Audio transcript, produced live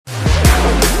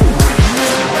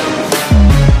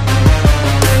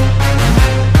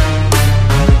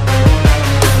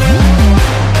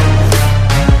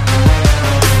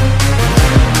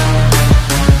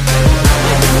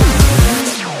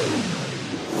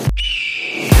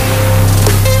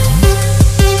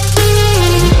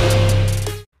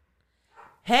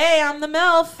Hey, I'm the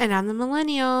MILF. And I'm the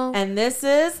Millennial. And this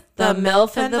is the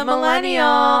MILF and the Millennial.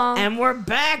 And we're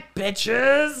back,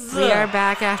 bitches. We are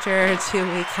back after a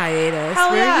 2-week hiatus.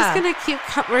 Hell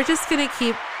We're just gonna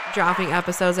keep dropping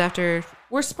episodes after.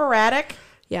 We're sporadic.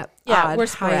 Yep. Yeah, we're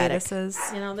sporadic. Hiatuses.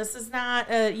 You know, this is not,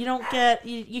 you don't get,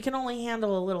 you can only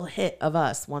handle a little hit of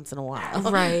us once in a while.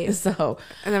 Right. So.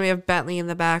 And then we have Bentley in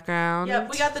the background.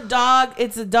 Yep, we got the dog.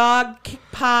 It's a dog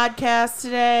podcast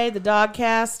today. The dog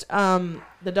cast.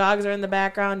 The dogs are in the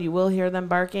background. You will hear them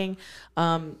barking.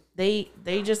 They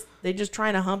just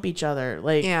trying to hump each other.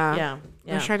 Like, yeah.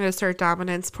 They're trying to assert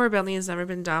dominance. Poor Bentley has never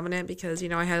been dominant because,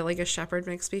 I had like a shepherd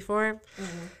mix before.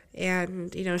 Mm-hmm.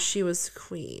 And, she was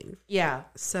queen. Yeah.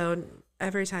 So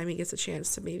every time he gets a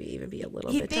chance to maybe even be a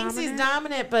little bit dominant. He thinks he's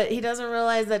dominant, but he doesn't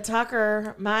realize that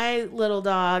Tucker, my little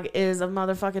dog, is a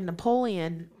motherfucking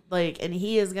Napoleon. Like, and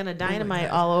he is going to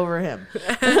dynamite all over him.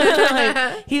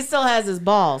 Like, he still has his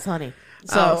balls, honey.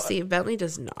 So, see, Bentley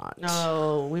does not.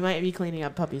 No, we might be cleaning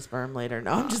up puppy sperm later.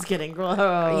 No, I'm just kidding.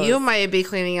 Gross. You might be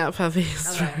cleaning up puppy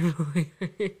sperm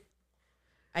later.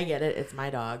 I get it. It's my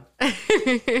dog.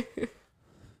 I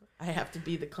have to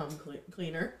be the cum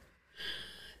cleaner.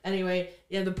 Anyway,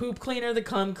 yeah, the poop cleaner, the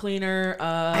cum cleaner.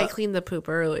 I cleaned the poop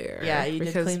earlier. Yeah, you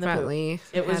did clean the Bentley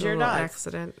poop. It was your dog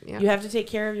accident. Yeah. You have to take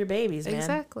care of your babies, man.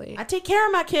 Exactly. I take care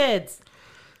of my kids.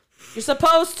 You're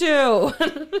supposed to.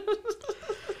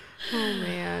 Oh,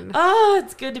 man. Oh,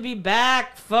 it's good to be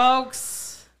back,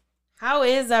 folks. How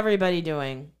is everybody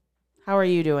doing? How are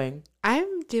you doing?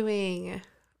 I'm doing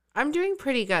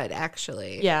pretty good,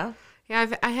 actually. Yeah.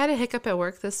 Yeah, I had a hiccup at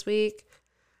work this week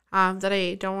that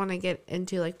I don't want to get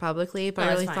into, like, publicly, but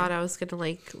I really thought I was going to,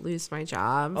 like, lose my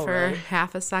job for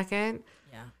half a second.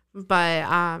 Yeah. But,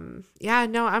 yeah,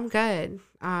 no, I'm good.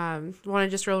 Want to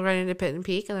just roll right into Pit and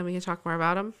Peak, and then we can talk more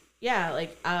about them? Yeah,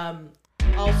 like,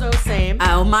 also same.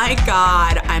 Oh my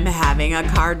God, I'm having a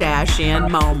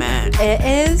Kardashian moment. It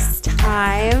is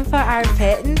time for our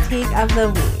Pit and Peak of the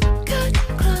week.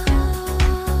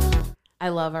 I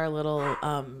love our little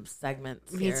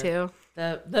segments. Me too.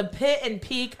 The Pit and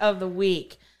Peak of the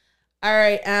week. All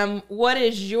right, what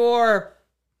is your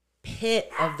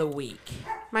pit of the week?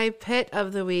 My pit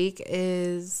of the week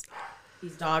is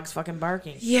these dogs fucking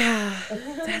barking. Yeah,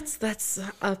 that's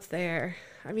up there.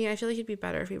 I mean, I feel like it'd be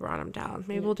better if we brought them down.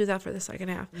 Maybe we'll do that for the second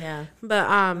half. Yeah. But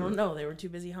I don't know. They were too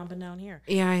busy humping down here.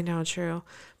 Yeah, I know, true.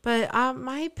 But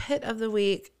my pit of the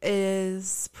week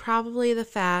is probably the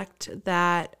fact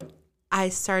that I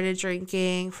started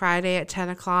drinking Friday at 10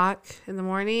 o'clock in the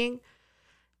morning,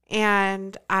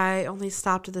 and I only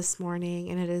stopped this morning,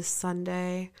 and it is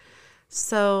Sunday.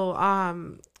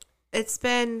 So it's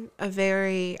been a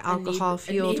very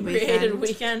alcohol-fueled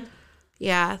weekend.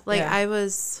 Yeah, I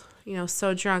was,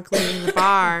 so drunk leaving the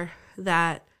bar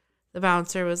that the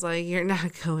bouncer was like, "You're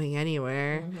not going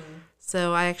anywhere." Mm-hmm.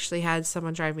 So I actually had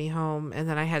someone drive me home, and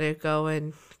then I had to go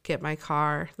and get my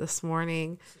car this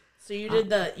morning. So you did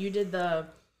the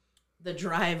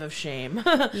drive of shame.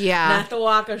 Yeah. Not the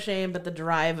walk of shame, but the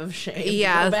drive of shame.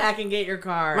 Yeah. Go back and get your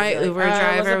car. My Uber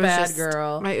driver was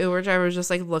was just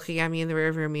like looking at me in the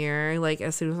rearview mirror. Like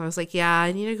as soon as I was like, "Yeah,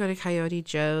 I need to go to Coyote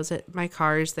Joe's. My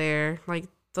car's there." Like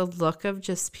the look of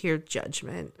just pure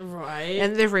judgment. Right.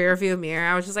 In the rearview mirror,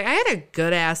 I was just like, I had a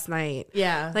good ass night.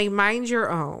 Yeah. Like mind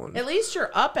your own. At least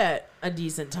you're up at a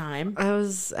decent time. I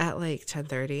was at like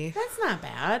 10:30. That's not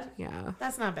bad. Yeah.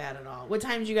 That's not bad at all. What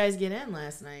time did you guys get in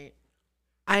last night?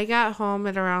 I got home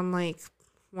at around like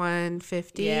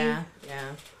 1:50. Yeah.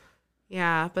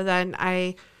 Yeah, but then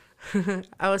I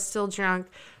was still drunk.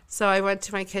 So I went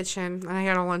to my kitchen and I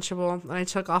got a Lunchable and I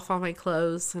took off all my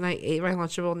clothes and I ate my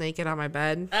Lunchable naked on my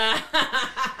bed.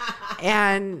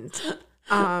 And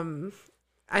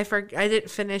I didn't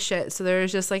finish it. So there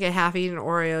was just like a half-eaten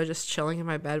Oreo just chilling in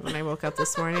my bed when I woke up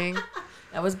this morning.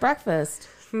 That was breakfast.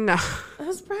 No. That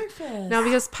was breakfast. No,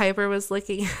 because Piper was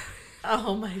licking.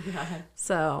 Oh my God.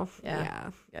 So,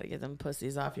 yeah. Gotta get them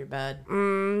pussies off your bed.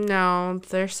 No,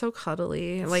 they're so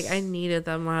cuddly. Like I needed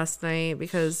them last night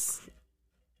because...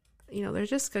 they're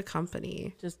just good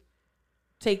company. Just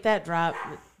take that drop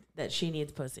that she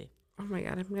needs pussy. Oh my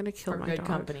God, I'm going to kill my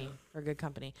dog. For good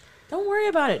company. Don't worry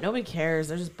about it. Nobody cares.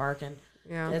 They're just barking.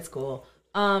 Yeah. That's cool.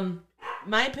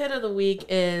 My pit of the week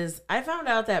is I found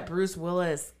out that Bruce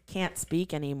Willis can't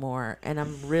speak anymore, and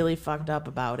I'm really fucked up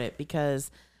about it because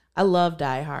I love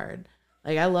Die Hard.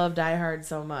 Like, I love Die Hard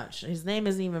so much. His name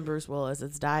isn't even Bruce Willis.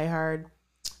 It's Die Hard.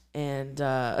 And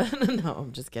no,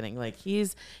 I'm just kidding. Like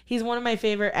he's one of my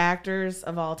favorite actors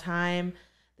of all time.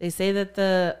 They say that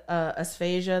the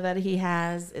aphasia that he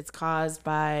has, it's caused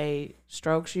by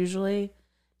strokes usually.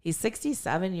 He's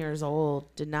 67 years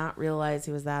old. Did not realize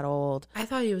he was that old. I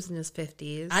thought he was in his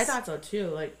 50s. I thought so too.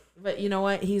 Like, but you know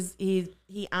what? He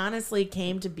honestly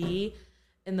came to be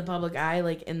in the public eye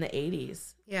like in the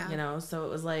 80s. Yeah. You know, so it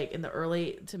was like in the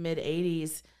early to mid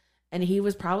 80s, and he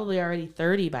was probably already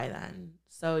 30 by then.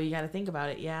 So you got to think about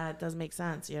it. Yeah, it does make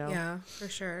sense, you know. Yeah, for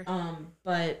sure.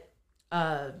 But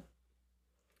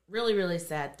really, really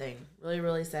sad thing. Really,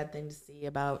 really sad thing to see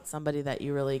about somebody that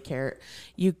you really care.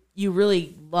 You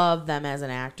really love them as an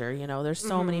actor. You know, there's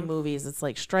so many movies. It's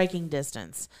like Striking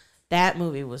Distance. That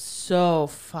movie was so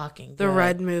fucking good. The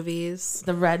Red movies.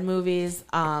 The Red movies.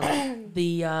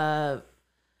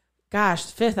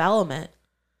 Fifth Element.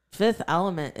 Fifth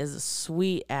Element is a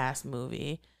sweet ass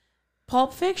movie.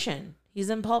 Pulp Fiction. He's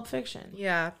in Pulp Fiction.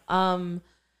 Yeah.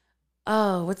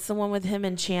 Oh, what's the one with him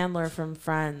and Chandler from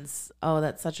Friends? Oh,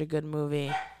 that's such a good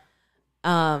movie.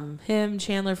 Him,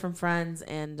 Chandler from Friends,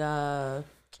 and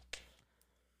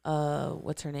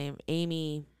what's her name?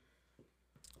 Amy.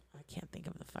 I can't think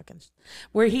of the fucking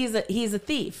where he's a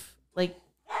thief. Like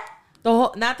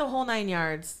not the whole 9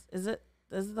 yards. Is it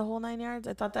the whole 9 yards?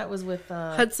 I thought that was with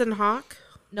Hudson Hawk.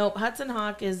 No, Hudson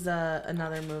Hawk is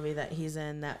another movie that he's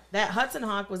in. That Hudson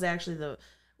Hawk was actually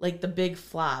the big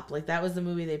flop. Like that was the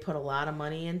movie they put a lot of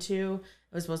money into.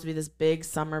 It was supposed to be this big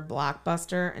summer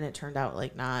blockbuster, and it turned out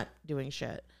like not doing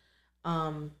shit.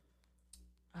 Oh man,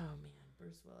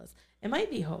 Bruce Willis. It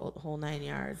might be whole 9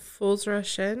 yards. Fools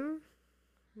Rush In.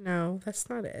 No, that's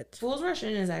not it. Fools Rush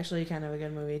In is actually kind of a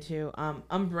good movie too.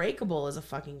 Unbreakable is a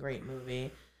fucking great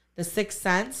movie. The Sixth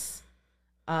Sense.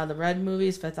 The Red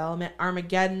movies, Fifth Element,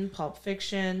 Armageddon, Pulp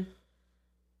Fiction.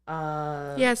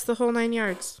 Yeah, it's the whole 9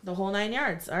 yards. The whole 9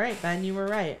 yards. All right, Ben, you were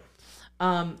right.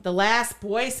 The Last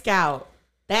Boy Scout.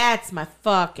 That's my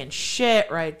fucking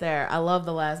shit right there. I love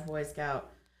The Last Boy Scout.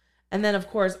 And then, of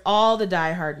course, all the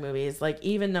Die Hard movies, like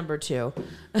even number 2.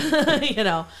 You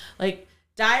know, like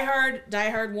Die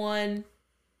Hard 1.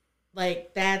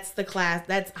 Like that's the class.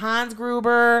 That's Hans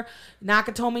Gruber,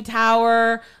 Nakatomi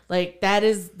Tower. Like that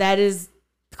is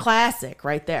classic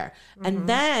right there. And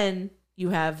then you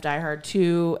have Die Hard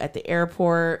 2 at the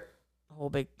airport, whole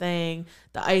big thing.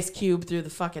 The ice cube through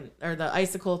the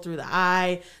icicle through the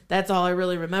eye. That's all I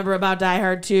really remember about Die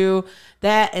Hard 2.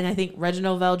 That, and I think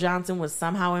Reginald Vell Johnson was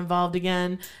somehow involved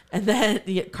again. And then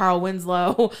Carl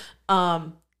Winslow.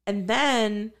 And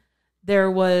then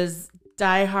there was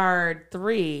Die Hard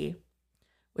 3,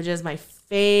 which is my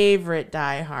favorite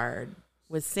Die Hard,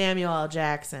 with Samuel L.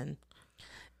 Jackson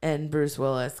and Bruce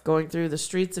Willis going through the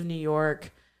streets of New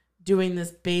York, doing this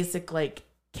basic like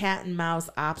cat and mouse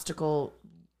obstacle,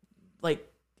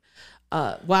 like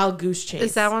wild goose chase.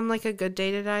 Is that one like A Good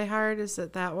Day to Die Hard? Is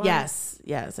it that one? Yes,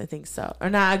 I think so. Or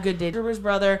not A Good Day. Gruber's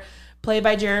brother, played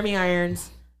by Jeremy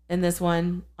Irons in this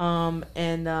one.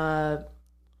 And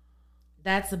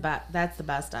that's the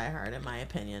best Die Hard in my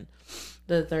opinion.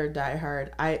 The third Die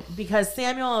Hard. Because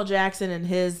Samuel L. Jackson and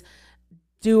his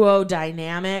duo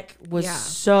dynamic was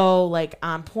so like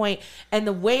on point. And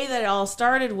the way that it all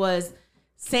started was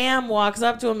Sam walks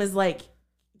up to him is like,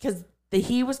 because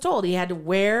he was told he had to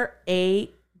wear a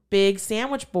big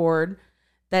sandwich board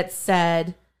that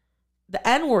said the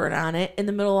N-word on it in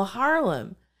the middle of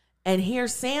Harlem. And here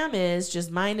Sam is just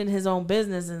minding his own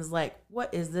business and is like,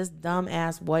 what is this dumb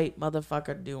ass white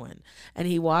motherfucker doing? And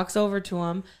he walks over to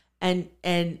him. And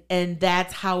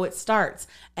that's how it starts.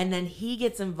 And then he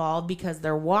gets involved because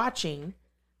they're watching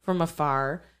from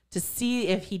afar to see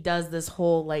if he does this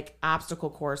whole like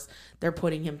obstacle course they're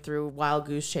putting him through, wild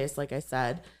goose chase, like I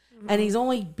said. And he's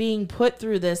only being put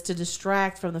through this to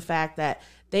distract from the fact that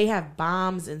they have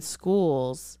bombs in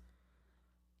schools.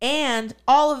 And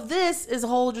all of this is a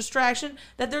whole distraction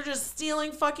that they're just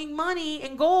stealing fucking money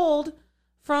and gold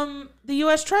from the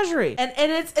U.S. Treasury. And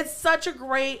it's such a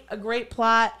great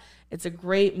plot. It's a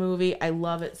great movie. I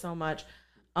love it so much.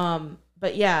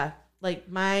 But yeah, like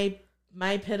my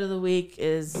pit of the week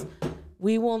is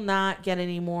we will not get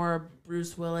any more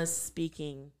Bruce Willis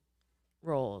speaking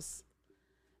roles.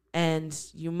 And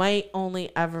you might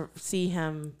only ever see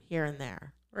him here and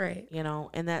there. Right. You know,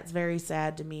 and that's very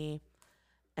sad to me.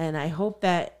 And I hope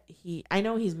that I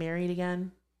know he's married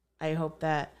again. I hope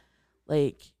that,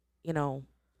 like, you know,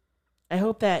 I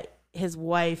hope that his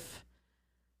wife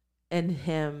and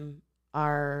him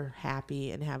are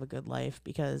happy and have a good life,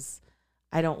 because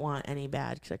I don't want any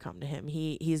bad to come to him.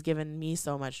 He's given me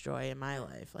so much joy in my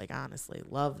life. Like, honestly,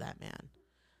 love that man.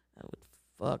 I would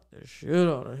fuck the shit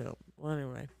out of him. Well,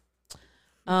 anyway,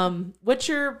 what's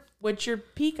your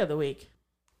peak of the week?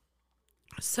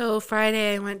 So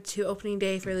Friday I went to opening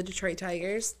day for the Detroit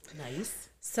Tigers. Nice.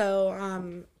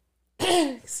 So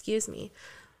excuse me.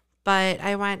 But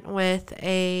I went with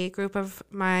a group of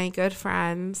my good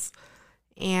friends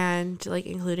and like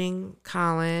including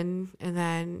Colin, and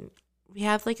then we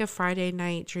had like a Friday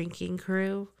night drinking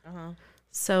crew.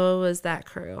 So it was that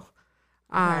crew.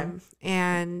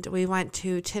 And we went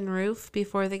to Tin Roof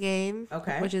before the game,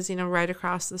 which is, right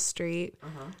across the street.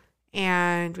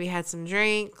 And we had some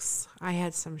drinks. I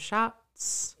had some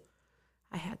shots.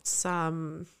 I had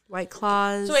some White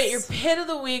Claws. So wait, your pit of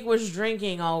the week was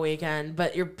drinking all weekend,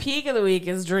 but your peak of the week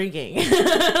is drinking. With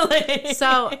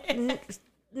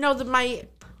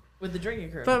the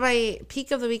drinking crew. But my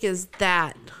peak of the week is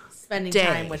that spending day.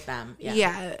 Time with them.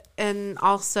 Yeah. And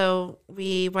also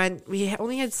we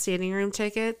only had standing room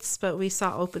tickets, but we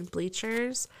saw open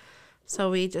bleachers.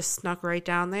 So we just snuck right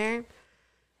down there.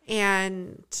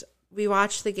 And we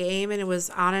watched the game, and it was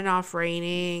on and off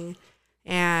raining.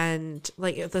 And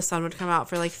like the sun would come out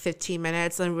for like 15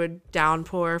 minutes and would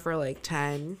downpour for like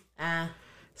 10.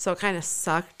 So it kind of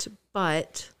sucked.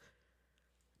 But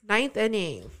ninth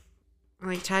inning,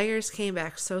 like Tigers came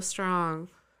back so strong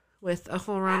with a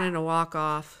home run and a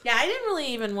walk-off. Yeah, I didn't really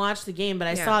even watch the game, but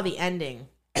I saw the ending.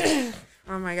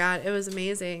 Oh my God, it was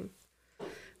amazing.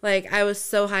 Like, I was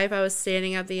so hyped. I was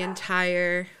standing up the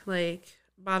entire like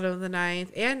bottom of the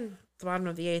ninth and the bottom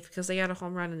of the eighth because they got a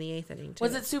home run in the eighth inning too.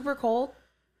 Was it super cold?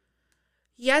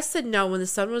 Yes and no. When the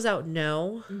sun was out,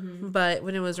 no. But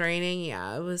when it was raining,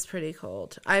 yeah, it was pretty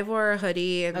cold. I wore a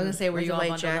hoodie and I was gonna say, were you a all light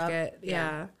bundled up? jacket.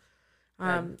 Yeah.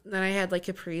 Then I had like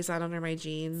capris on under my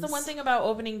jeans. The one thing about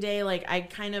opening day, like I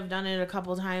kind of done it a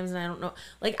couple times, and I don't know,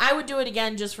 like I would do it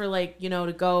again just for like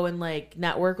to go and like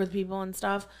network with people and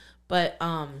stuff. But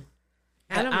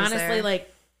honestly,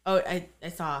 like I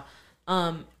saw,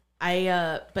 but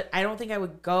I don't think I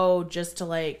would go just to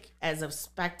like as a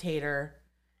spectator,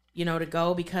 to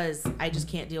go because I just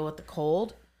can't deal with the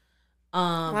cold.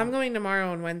 Well, I'm going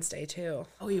tomorrow and Wednesday too.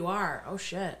 Oh, you are? Oh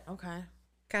shit. Okay.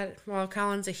 Well,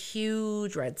 Colin's a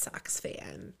huge Red Sox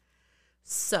fan,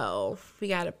 so we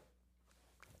gotta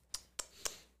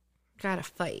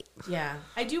fight. Yeah,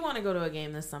 I do want to go to a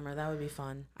game this summer. That would be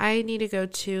fun. I need to go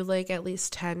to like at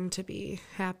least 10 to be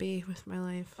happy with my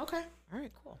life. Okay, all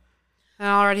right, cool. And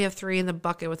I already have 3 in the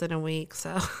bucket within a week,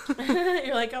 so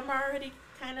you're like, I'm already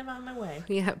kind of on my way.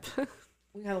 Yep.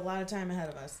 We got a lot of time ahead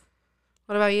of us.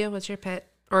 What about you? What's your pit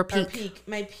or peak?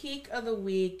 My peak of the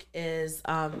week is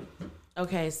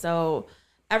okay, so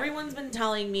everyone's been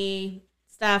telling me,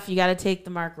 Steph, you got to take the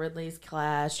Mark Ridley's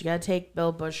class. You got to take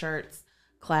Bill Bushart's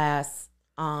class.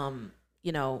 Work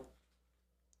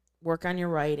on your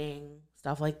writing,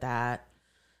 stuff like that.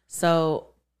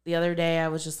 So the other day I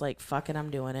was just like, fuck it, I'm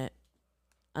doing it.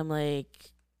 I'm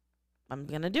like, I'm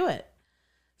going to do it.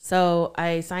 So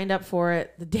I signed up for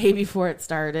it the day before it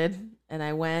started, and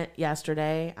I went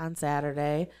yesterday on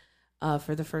Saturday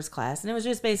for the first class. And it was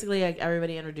just basically like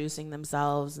everybody introducing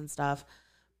themselves and stuff.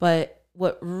 But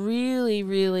what really,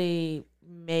 really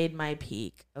made my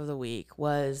peak of the week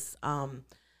was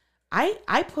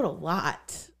I put a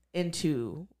lot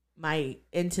into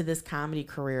this comedy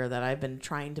career that I've been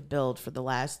trying to build for the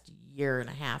last year and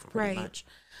a half, pretty much.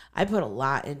 I put a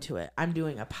lot into it. I'm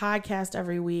doing a podcast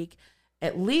every week,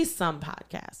 at least some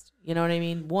podcast. You know what I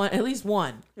mean? At least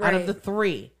one out of the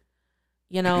 3.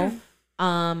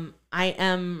 I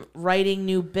am writing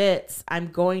new bits. I'm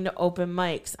going to open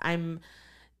mics. I'm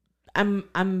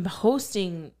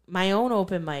hosting my own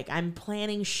open mic. I'm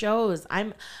planning shows.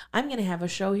 I'm gonna have a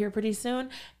show here pretty soon.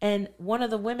 And one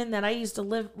of the women that I used to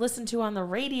listen to on the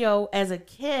radio as a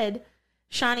kid,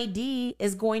 Shawnee D,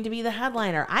 is going to be the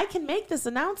headliner. I can make this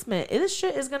announcement. This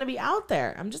shit is gonna be out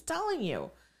there. I'm just telling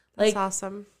you. Like, that's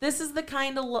awesome. This is the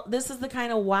kind of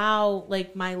wow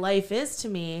like my life is to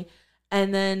me.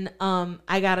 And then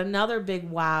I got another big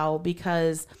wow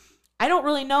because I don't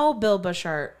really know Bill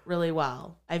Bushart really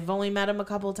well. I've only met him a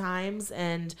couple times,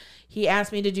 and he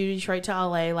asked me to do Detroit to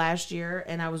LA last year,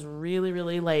 and I was really,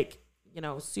 really like,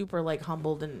 super like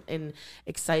humbled and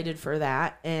excited for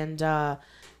that, and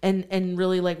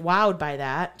really like wowed by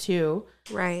that too.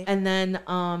 Right. And then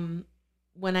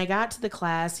when I got to the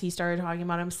class, he started talking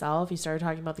about himself. He started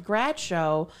talking about the grad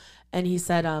show, and he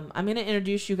said, I'm going to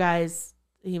introduce you guys.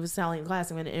 He was selling the class.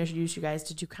 I'm going to introduce you guys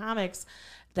to 2 comics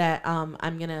that I'm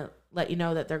going to let you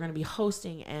know that they're going to be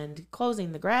hosting and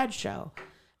closing the grad show.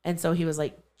 And so he was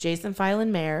like, Jason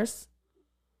Filan Mayers,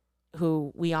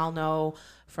 who we all know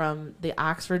from the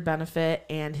Oxford Benefit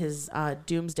and his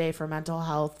Doomsday for Mental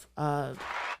Health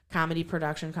comedy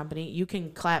production company. You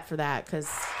can clap for that because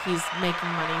he's making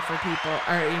money for people,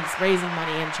 or he's raising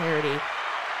money in charity.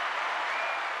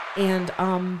 And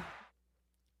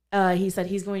he said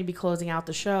he's going to be closing out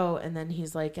the show. And then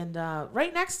he's like, and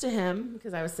right next to him,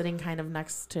 because I was sitting kind of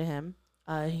next to him,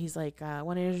 he's like, I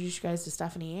want to introduce you guys to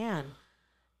Stephanie Ann.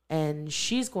 And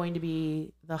she's going to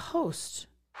be the host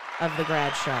of the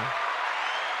grad show.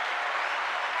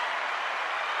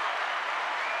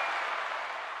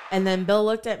 And then Bill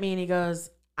looked at me and he goes,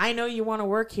 I know you want to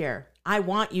work here. I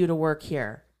want you to work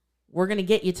here. We're going to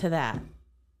get you to that.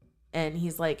 And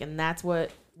he's like, and that's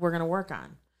what we're going to work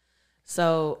on.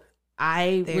 So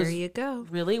I was you go.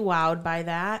 really wowed by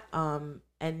that.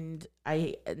 And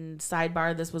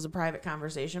sidebar, this was a private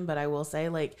conversation, but I will say,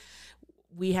 like,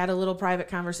 we had a little private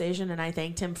conversation and I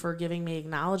thanked him for giving me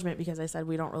acknowledgement because I said,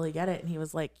 we don't really get it. And he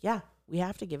was like, yeah, we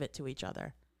have to give it to each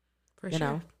other. For you sure.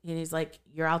 know, and he's like,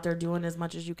 you're out there doing as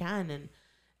much as you can.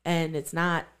 And it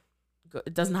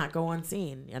does not go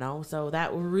unseen, you know? So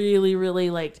that really,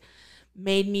 really like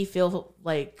made me feel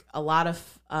like a lot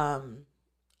of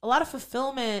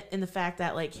fulfillment in the fact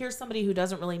that, like, here's somebody who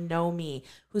doesn't really know me,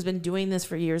 who's been doing this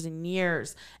for years and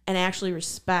years and actually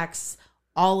respects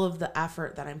all of the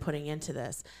effort that I'm putting into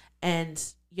this. And,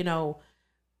 you know,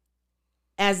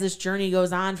 as this journey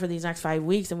goes on for these next 5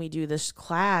 weeks and we do this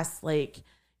class, like,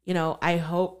 you know, I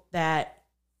hope that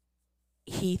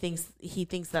he thinks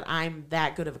that I'm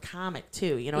that good of a comic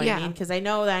too. You know what I mean? Because I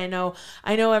know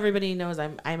everybody knows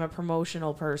I'm a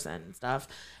promotional person and stuff,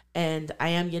 and I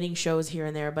am getting shows here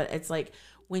and there. But it's like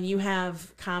when you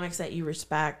have comics that you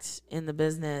respect in the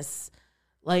business,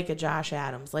 like a Josh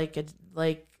Adams, like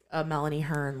a Melanie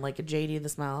Hearn, like a JD the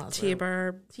Smile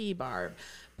T-Barb,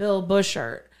 Bill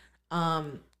Buschert.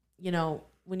 You know,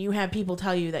 when you have people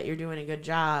tell you that you're doing a good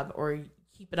job or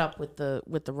keep it up with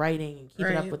the writing and keep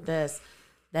it up with this,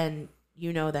 then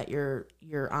you know that you're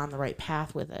on the right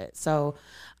path with it. So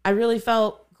I really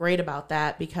felt great about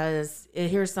that because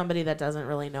here's somebody that doesn't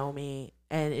really know me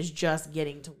and is just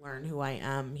getting to learn who I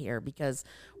am here because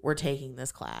we're taking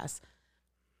this class.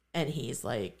 And he's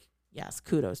like, yes,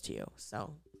 kudos to you.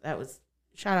 So that was,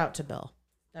 shout out to Bill.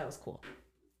 That was cool.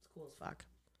 It's cool as fuck.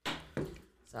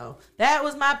 So that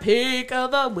was my pick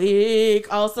of the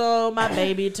week. Also, my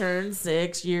baby turned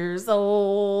 6 years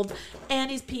old,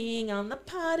 and he's peeing on the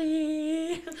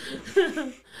potty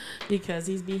because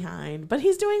he's behind, but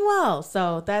he's doing well.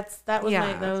 So those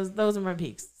are my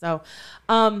peaks. So,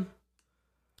 what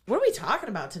are we talking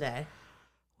about today?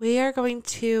 We are going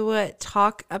to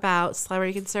talk about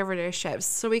celebrity conservatorships.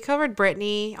 So we covered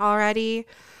Britney already.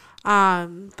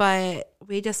 But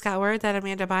we just got word that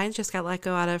Amanda Bynes just got let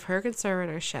go out of her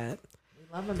conservatorship. We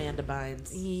love Amanda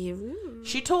Bynes. Yeah.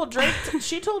 She told Drake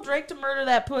to murder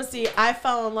that pussy. I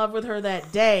fell in love with her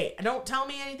that day. Don't tell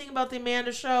me anything about the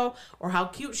Amanda show or how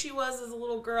cute she was as a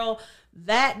little girl.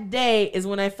 That day is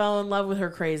when I fell in love with her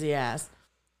crazy ass.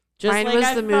 Mine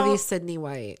was the movie Sydney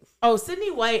White. Oh, Sydney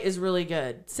White is really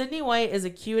good. Sydney White is a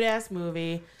cute ass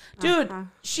movie. Dude,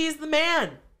 she's the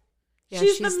man. Yeah,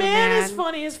 she's the man. Is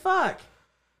funny as fuck.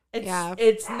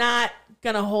 It's not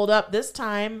gonna hold up this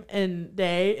time and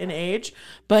day and age,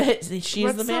 but she's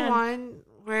What's the man. The one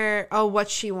where What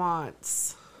She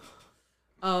Wants?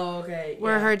 Oh, okay.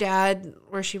 Where her dad,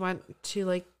 where she went to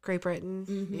like Great Britain,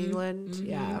 England.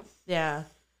 Mm-hmm. Yeah.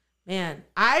 Man,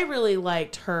 I really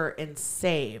liked her in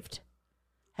Saved.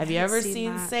 Have you ever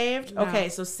seen Saved? No. Okay,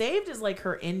 so Saved is like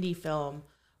her indie film.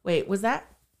 Wait, was that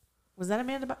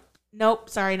Amanda Bynes? Nope,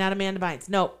 sorry, not Amanda Bynes.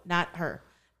 Nope, not her.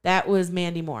 That was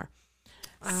Mandy Moore.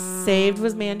 Saved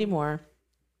was Mandy Moore.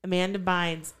 Amanda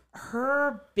Bynes,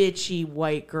 her bitchy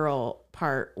white girl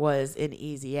part was in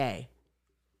Easy A.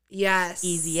 Yes.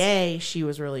 Easy A, she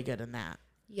was really good in that.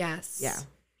 Yes. Yeah.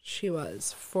 She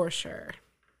was, for sure.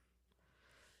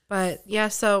 But, yeah,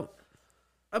 so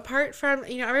apart from,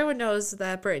 everyone knows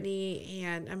that Britney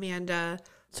and Amanda.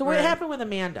 So what happened with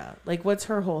Amanda? Like, what's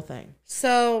her whole thing?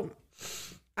 So,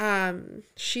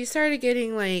 she started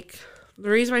getting, like, the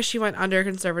reason why she went under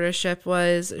conservatorship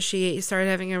was she started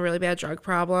having a really bad drug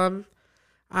problem.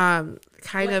 What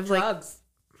drugs?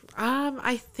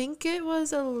 I think it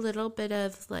was a little bit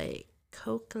of, like,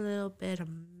 coke, a little bit of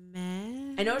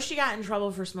meth. I know she got in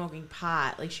trouble for smoking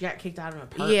pot. Like, she got kicked out of an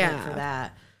apartment for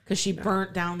that. Because she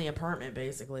burnt down the apartment,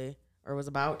 basically. Or was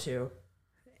about to.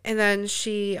 And then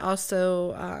she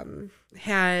also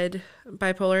had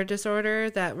bipolar disorder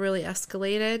that really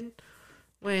escalated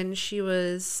when she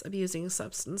was abusing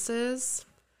substances.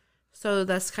 So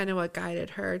that's kind of what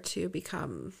guided her to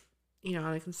become, on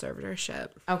a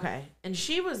conservatorship. Okay. And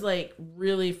she was, like,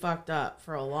 really fucked up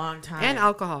for a long time. And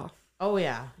alcohol. Oh,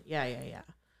 yeah. Yeah.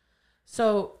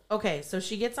 So, okay. So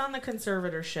she gets on the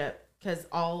conservatorship because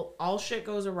all shit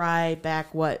goes awry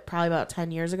back, probably about 10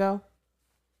 years ago?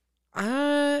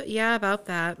 Yeah, about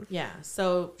that. Yeah.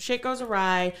 So shit goes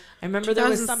awry. I remember there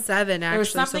was 2007, there was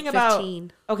actually, something so about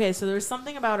 15. okay. So there was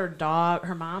something about her dog,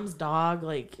 her mom's dog.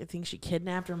 Like I think she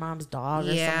kidnapped her mom's dog or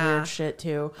some Yeah. weird shit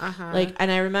too. Uh-huh. Like,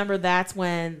 and I remember that's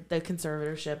when the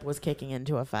conservatorship was kicking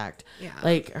into effect. Yeah.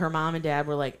 Like her mom and dad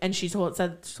were like, and she told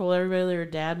everybody that her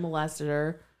dad molested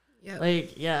her. Yeah.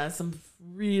 Like, yeah, some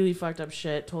really fucked up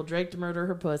shit. Told Drake to murder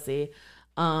her pussy.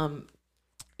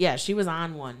 Yeah, she was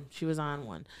on one.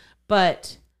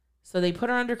 But so they put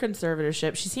her under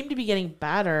conservatorship. She seemed to be getting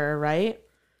better, right?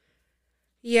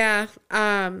 Yeah.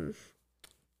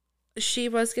 She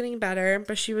was getting better,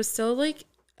 but she was still like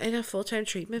in a full-time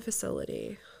treatment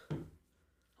facility.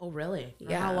 Oh, really?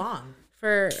 Yeah. How long?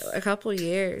 For a couple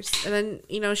years. And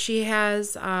then, she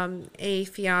has a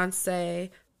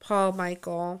fiance, Paul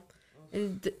Michael.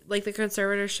 And like the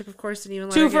conservatorship, of course, didn't even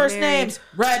let her Two get first married. names.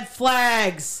 Red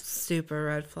flags. Super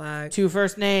red flag. Two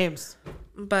first names.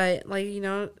 But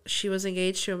she was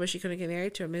engaged to him, but she couldn't get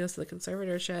married to him because of the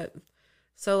conservatorship.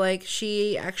 So like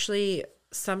she actually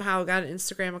somehow got an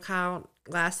Instagram account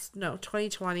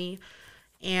 2020,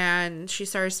 and she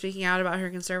started speaking out about her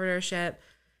conservatorship,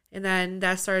 and then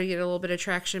that started getting a little bit of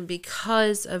traction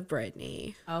because of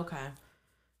Britney. Okay.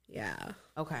 Yeah.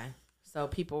 Okay. So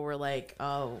people were like,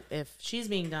 oh, if she's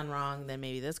being done wrong, then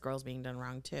maybe this girl's being done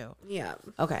wrong too. Yeah.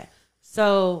 Okay.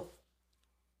 So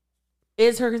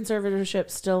is her conservatorship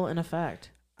still in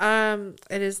effect? It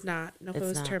is not. Nope, it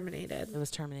was not. terminated. It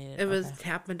was terminated. It was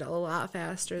happened a lot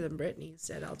faster than Britney's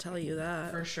did, I'll tell you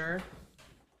that. For sure.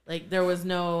 Like there was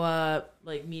no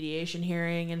like mediation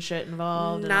hearing and shit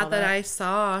involved. Not that I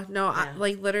saw. No, Yeah.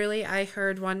 literally I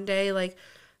heard one day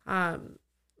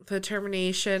the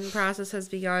termination process has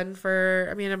begun for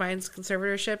Amanda Bynes'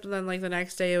 conservatorship, and then like the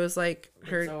next day it was like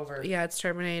It's over. Yeah, it's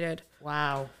terminated.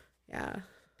 Wow. Yeah.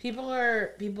 People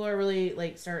are really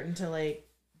like starting to like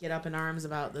get up in arms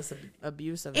about this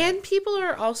abuse of it. And people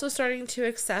are also starting to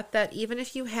accept that even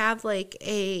if you have like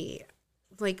a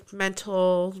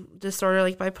mental disorder,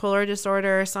 like bipolar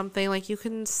disorder or something, like you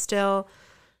can still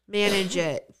manage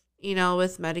it,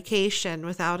 with medication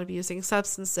without abusing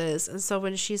substances. And so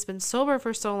when she's been sober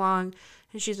for so long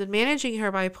and she's been managing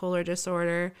her bipolar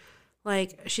disorder,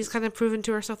 like she's kind of proven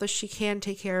to herself that she can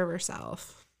take care of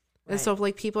herself. Right. And so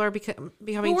like people are becoming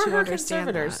to understand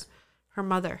that. Her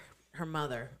mother. Her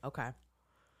mother. Okay.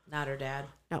 Not her dad.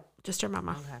 No, just her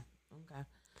mama. Okay.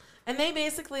 And they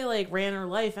basically like ran her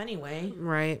life anyway.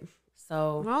 Right.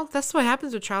 So. Well, that's what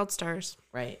happens with child stars.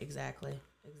 Right. Exactly.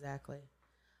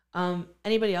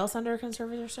 Anybody else under a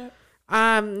conservatorship?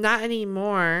 Not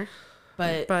anymore.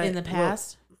 But in the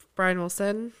past? Brian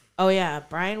Wilson. Oh, yeah.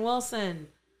 Brian Wilson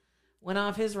went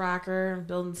off his rocker,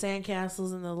 building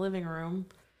sandcastles in the living room.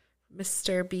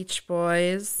 Mr. Beach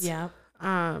Boys. Yeah.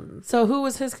 So who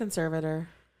was his conservator?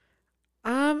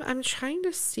 I'm trying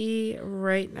to see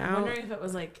right now. I'm wondering if it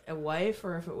was like a wife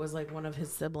or if it was like one of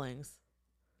his siblings.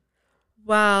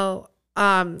 Well,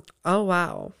 oh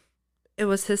wow. It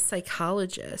was his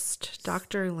psychologist,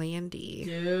 Dr. Landy.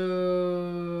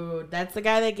 Dude, that's the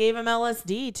guy that gave him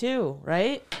LSD too,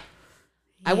 right?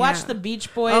 Yeah. I watched the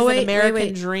Beach Boys and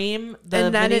American Dream,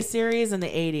 the miniseries in the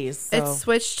 80s. So. It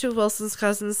switched to Wilson's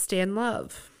cousin, Stan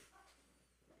Love.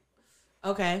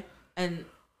 Okay. And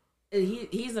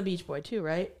he's a Beach Boy too,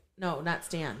 right? No, not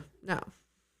Stan. No.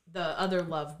 The other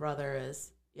Love brother is,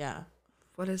 yeah.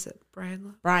 What is it? Brian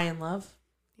Love? Brian Love?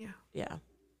 Yeah. Yeah.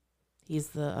 He's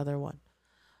the other one.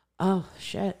 Oh,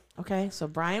 shit. Okay, so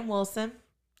Brian Wilson.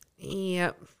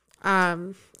 Yep.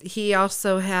 He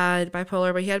also had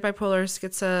bipolar, but he had bipolar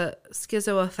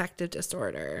schizoaffective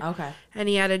disorder. Okay. And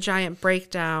he had a giant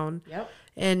breakdown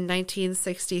in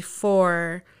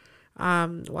 1964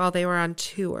 while they were on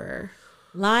tour.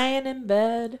 Lying in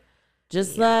bed,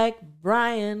 just like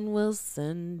Brian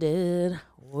Wilson did.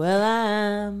 Well,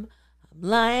 I'm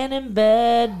lying in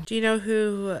bed. Do you know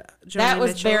who Joni That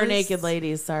was Mitchell Bare is? Naked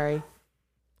Ladies, sorry.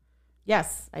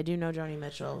 Yes, I do know Joni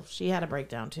Mitchell. She had a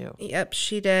breakdown too. Yep,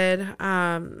 she did.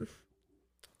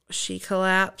 She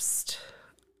collapsed,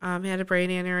 had a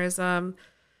brain aneurysm,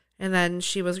 and then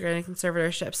she was granted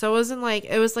conservatorship. So it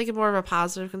was like more of a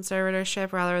positive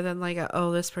conservatorship rather than like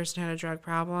this person had a drug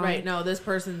problem. Right. No, this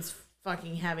person's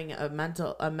fucking having a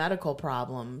medical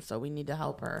problem, so we need to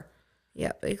help her.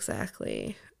 Yep,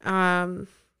 exactly. Who's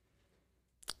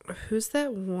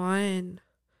that one?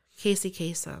 Casey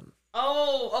Kasem.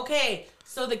 Oh, okay.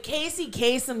 So the Casey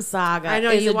Kasem saga. I know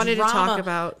is you a wanted drama. to talk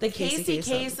about the Casey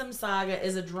Kasem saga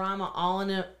is a drama all in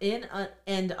an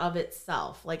end of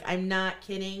itself. Like, I'm not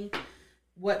kidding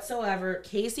whatsoever.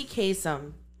 Casey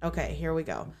Kasem. Okay, here we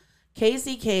go.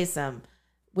 Casey Kasem,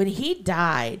 when he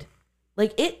died,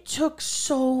 Like, it took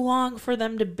so long for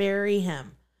them to bury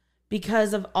him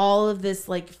because of all of this,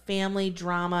 like, family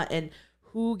drama and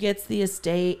who gets the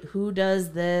estate, who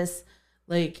does this,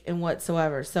 like, and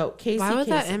whatsoever. So, Casey Why would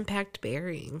that Kasem, impact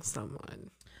burying someone?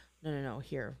 No.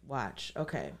 Here, watch.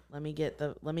 Okay, let me get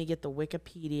the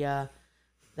Wikipedia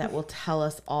that will tell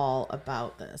us all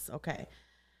about this. Okay,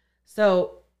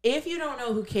 so if you don't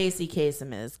know who Casey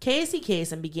Kasem is, Casey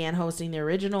Kasem began hosting the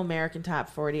original American Top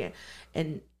 40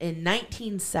 in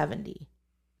 1970,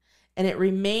 and he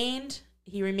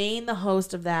remained the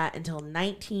host of that until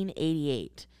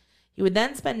 1988. He would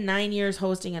then spend 9 years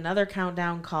hosting another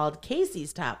countdown called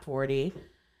Casey's Top 40.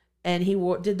 And he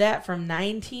did that from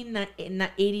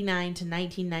 1989 to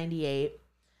 1998.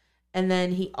 And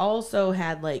then he also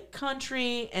had like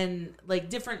country and like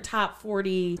different top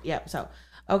 40. Yep. So,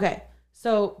 okay.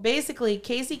 So basically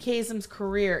Casey Kasem's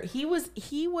career, he was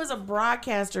a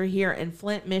broadcaster here in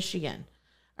Flint, Michigan.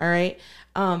 All right.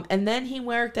 And then he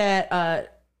worked at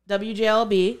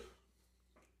WJLB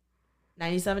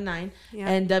 97.9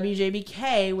 and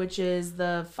WJBK, which is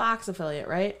the Fox affiliate,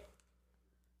 right?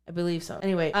 I believe so.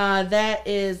 Anyway, that's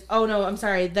the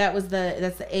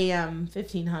AM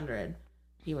 1500.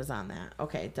 He was on that.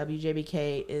 Okay,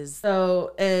 WJBK is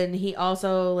so, and he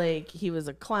also he was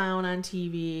a clown on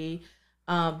TV.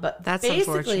 But that's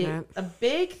basically unfortunate. A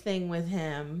big thing with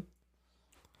him,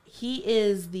 he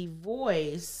is the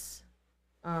voice.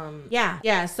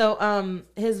 So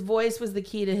his voice was the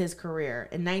key to his career.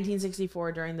 In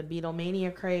 1964, during the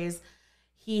Beatlemania craze,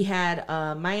 he had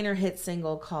a minor hit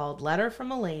single called "Letter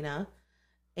from Elena,"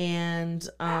 and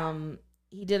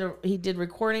he did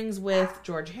recordings with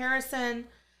George Harrison.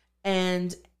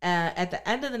 And at the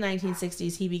end of the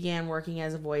 1960s, he began working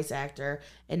as a voice actor.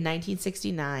 In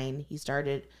 1969, he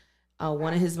started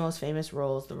one of his most famous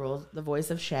roles, the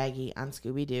voice of Shaggy on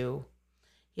Scooby-Doo.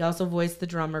 He also voiced the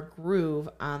drummer Groove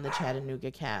on the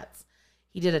Chattanooga Cats.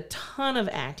 He did a ton of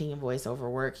acting and voiceover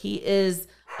work. He is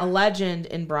a legend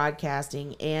in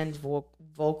broadcasting and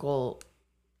vocal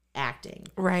acting.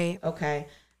 Right. Okay.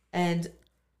 And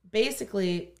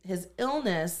basically his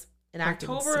illness in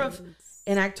October of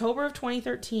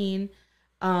 2013,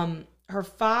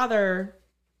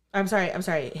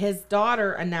 his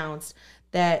daughter announced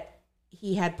that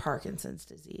he had Parkinson's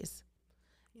disease.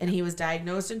 And he was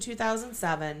diagnosed in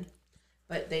 2007,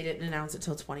 but they didn't announce it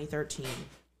till 2013.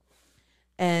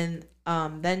 And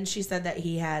then she said that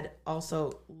he had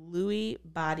also Lewy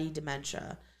body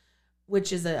dementia,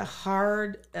 which is a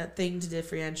hard thing to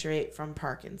differentiate from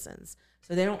Parkinson's.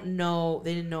 So they didn't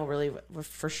know really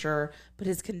for sure, but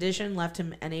his condition left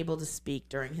him unable to speak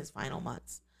during his final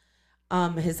months.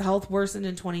 His health worsened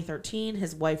in 2013.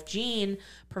 His wife, Jean,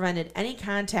 prevented any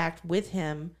contact with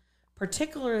him,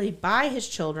 particularly by his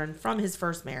children, from his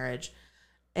first marriage.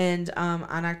 And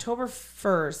on October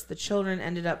 1st, the children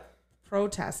ended up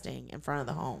protesting in front of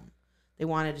the home. They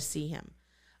wanted to see him.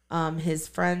 His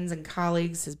friends and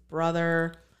colleagues, his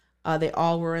brother, they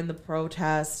all were in the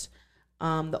protest.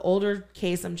 The older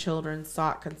Kasem children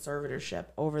sought conservatorship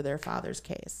over their father's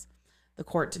case. The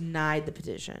court denied the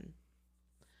petition.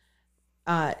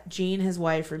 Jean, his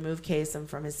wife, removed Kasem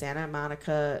from his Santa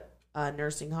Monica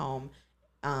nursing home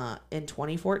in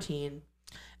 2014.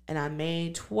 And on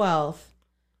May 12th,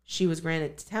 she was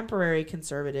granted temporary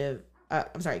Carrie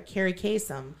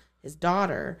Kasem, his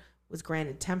daughter, was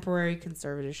granted temporary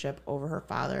conservatorship over her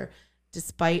father,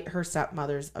 despite her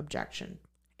stepmother's objection.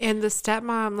 And the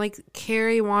stepmom,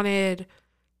 Carrie wanted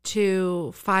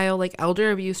to file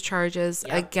elder abuse charges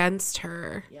against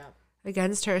her. Yep.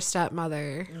 Against her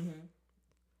stepmother. Mm-hmm.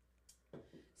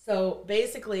 So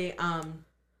basically, and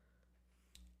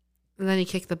then he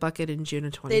kicked the bucket in June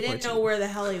of 2014. They didn't know where the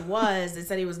hell he was. They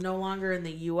said he was no longer in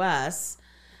the U.S.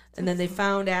 And then they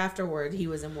found afterward he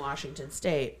was in Washington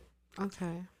State.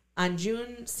 Okay. On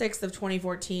June 6th of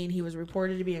 2014, he was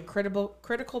reported to be in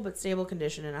critical but stable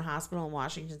condition in a hospital in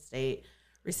Washington State,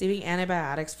 receiving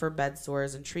antibiotics for bed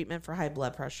sores and treatment for high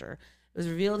blood pressure. It was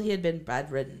revealed he had been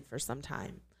bedridden for some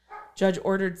time. Judge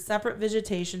ordered separate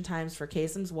visitation times for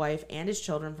Kasem's wife and his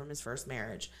children from his first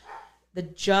marriage. The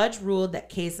judge ruled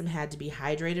that Kasem had to be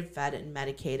hydrated, fed, and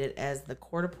medicated, as the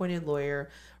court-appointed lawyer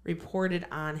reported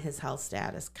on his health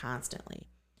status constantly.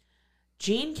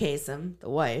 Jean Kasem, the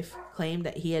wife, claimed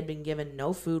that he had been given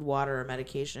no food, water, or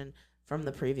medication from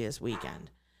the previous weekend.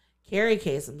 Carrie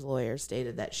Kasem's lawyer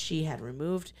stated that she had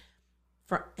removed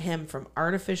him from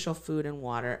artificial food and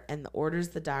water, and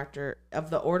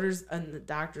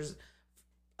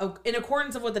in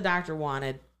accordance of what the doctor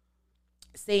wanted,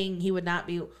 saying he would not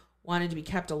be wanted to be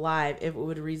kept alive if it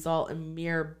would result in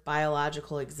mere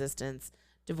biological existence,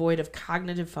 devoid of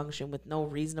cognitive function with no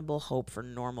reasonable hope for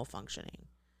normal functioning.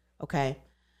 Okay.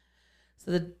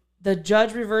 So the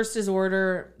judge reversed his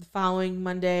order the following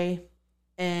Monday,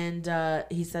 and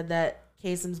he said that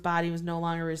Kasem's body was no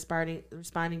longer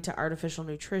responding to artificial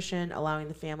nutrition, allowing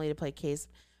the family to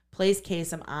place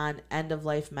Kasem on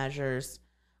end-of-life measures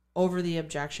over the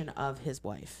objection of his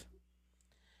wife.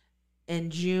 On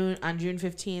June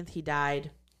 15th, he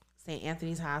died St.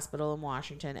 Anthony's Hospital in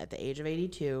Washington at the age of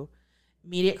 82.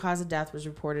 Immediate cause of death was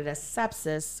reported as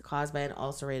sepsis caused by an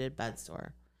ulcerated bed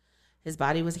sore. His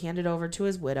body was handed over to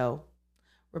his widow.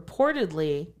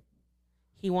 Reportedly,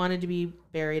 he wanted to be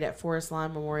buried at Forest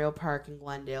Lawn Memorial Park in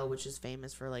Glendale, which is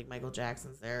famous for like Michael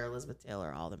Jackson's there, Elizabeth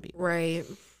Taylor, all the people. Right.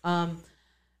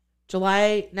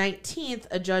 July 19th,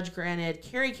 a judge granted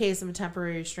Carrie Kasem a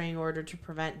temporary restraining order to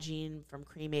prevent Jean from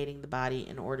cremating the body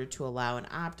in order to allow an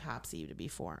autopsy to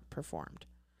be performed.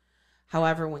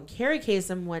 However, when Carrie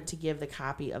Kasem went to give the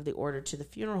copy of the order to the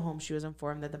funeral home, she was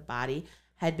informed that the body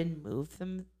had been moved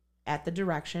at the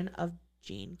direction of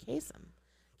Jean Kasem.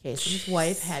 Kasem's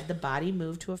wife had the body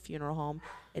moved to a funeral home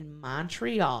in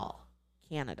Montreal,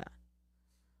 Canada,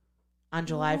 on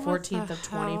July 14th of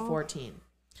 2014.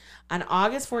 On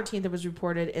August 14th, it was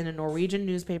reported in a Norwegian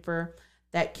newspaper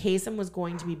that Kasem was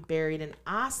going to be buried in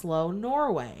Oslo,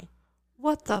 Norway.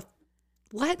 What the?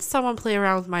 Let someone play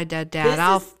around with my dead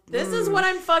dad. This is what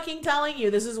I'm fucking telling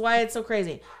you. This is why it's so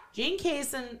crazy. Jean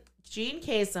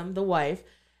Kasem, the wife,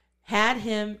 had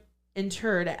him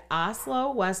interred at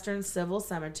Oslo Western Civil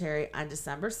Cemetery on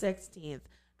December 16th,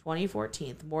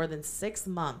 2014, more than 6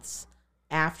 months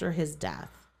after his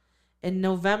death. In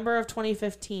November of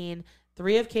 2015,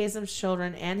 3 of Kasem's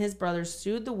children and his brothers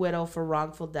sued the widow for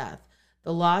wrongful death.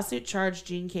 The lawsuit charged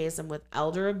Jean Kasem with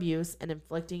elder abuse and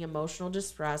inflicting emotional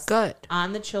distress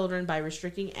on the children by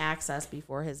restricting access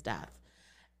before his death.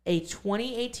 A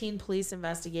 2018 police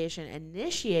investigation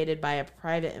initiated by a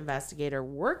private investigator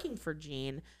working for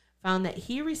Jean found that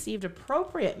he received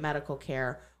appropriate medical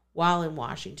care while in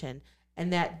Washington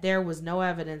and that there was no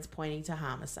evidence pointing to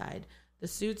homicide. The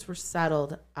suits were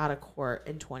settled out of court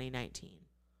in 2019.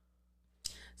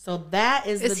 So that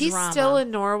is the drama. Is he still in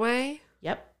Norway?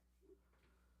 Yep.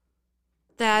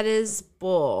 That is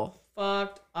bull.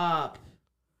 Fucked up.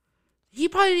 He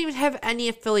probably didn't even have any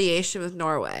affiliation with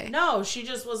Norway. No, she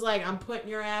just was like, I'm putting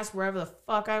your ass wherever the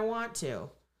fuck I want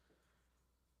to.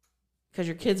 Because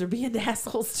your kids are being I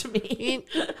assholes to me. mean,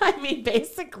 I mean,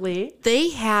 basically.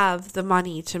 They have the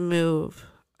money to move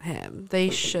him. They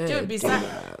should. Dude, besides,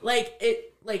 like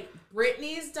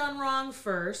Britney's done wrong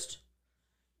first,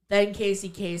 then Casey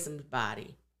Kasem's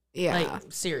body. Yeah. Like,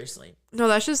 seriously. No,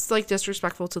 that's just, like,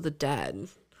 disrespectful to the dead.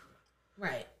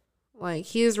 Right. Like,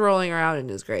 he's rolling around in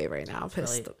his grave right now,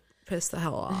 pissed the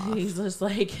hell off. He's just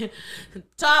like,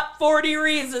 top 40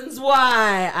 reasons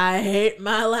why I hate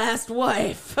my last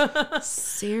wife.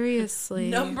 Seriously.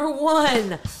 Number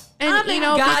 1. And, I'm in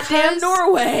goddamn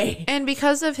Norway. And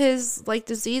because of his, like,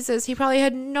 diseases, he probably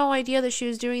had no idea that she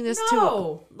was doing this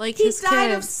to, like, his kids. He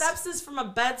died of sepsis from a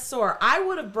bed sore. I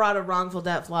would have brought a wrongful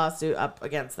death lawsuit up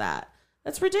against that.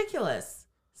 That's ridiculous.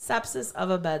 Sepsis of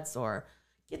a bed sore.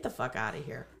 Get the fuck out of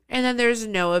here. And then there's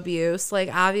no abuse. Like,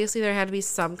 obviously, there had to be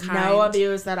some kind. No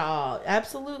abuse at all.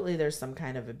 Absolutely, there's some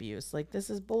kind of abuse. Like,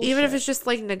 this is bullshit. Even if it's just,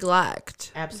 like,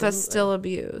 neglect. Absolutely. That's still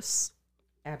abuse.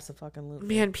 Absolutely.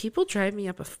 Man, people drive me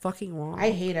up a fucking wall. I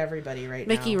hate everybody right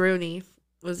now. Mickey Rooney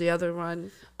was the other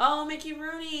one. Oh, Mickey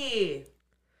Rooney.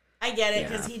 I get it,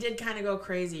 because he did kind of go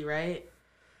crazy, right?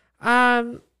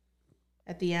 At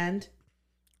the end?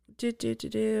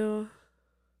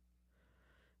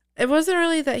 It wasn't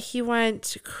really that he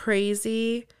went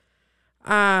crazy.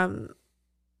 It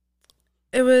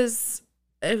was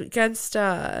against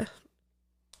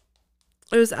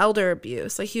it was elder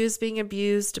abuse. Like, he was being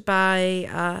abused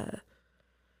by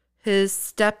his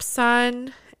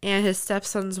stepson and his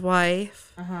stepson's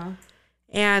wife. Uh-huh.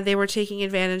 And they were taking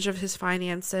advantage of his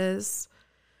finances.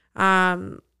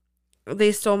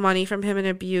 They stole money from him and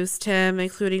abused him,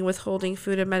 including withholding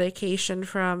food and medication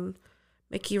from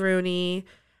Mickey Rooney.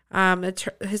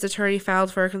 His attorney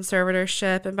filed for a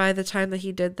conservatorship, and by the time that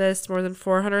he did this, more than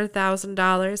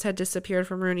 $400,000 had disappeared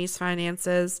from Rooney's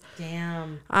finances.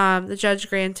 Damn. The judge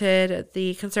granted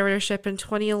the conservatorship in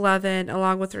 2011,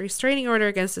 along with a restraining order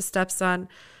against his stepson,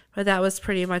 but that was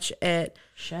pretty much it.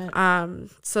 Shit.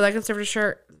 So that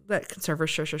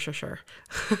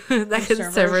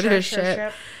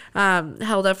conservatorship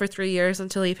held up for 3 years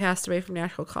until he passed away from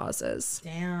natural causes.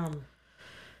 Damn.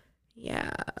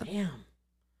 Yeah. Damn.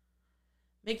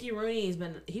 Mickey Rooney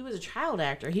he was a child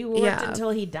actor. He worked until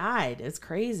he died. It's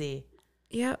crazy.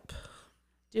 Yep.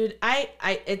 Dude,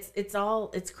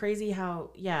 it's crazy how,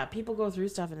 people go through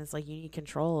stuff and it's like you need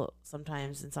control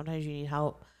sometimes and sometimes you need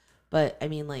help. But I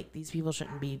mean, like, these people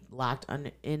shouldn't be locked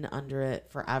in under it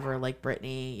forever. Like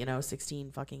Britney,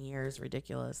 16 fucking years,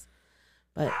 ridiculous.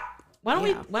 But why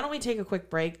don't we take a quick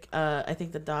break? I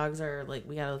think the dogs are like,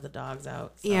 we gotta let the dogs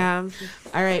out. So. Yeah.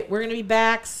 All right, we're gonna be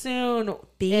back soon.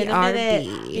 In a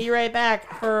minute. Be right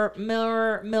back for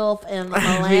Miller, MILF, and the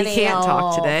Millennial. We can't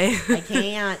talk today. I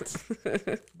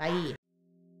can't. Bye.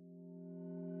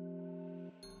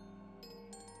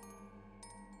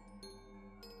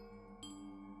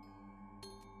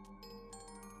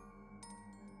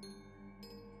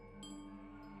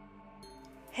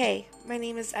 Hey, my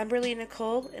name is Emberly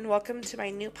Nicole, and welcome to my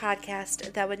new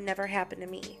podcast, That Would Never Happen to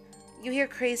Me. You hear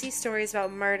crazy stories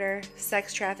about murder,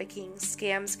 sex trafficking,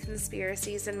 scams,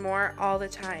 conspiracies, and more all the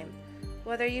time.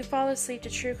 Whether you fall asleep to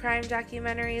true crime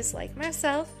documentaries like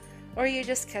myself, or you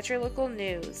just catch your local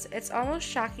news, it's almost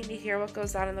shocking to hear what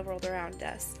goes on in the world around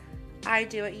us. I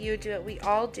do it, you do it, we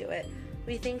all do it.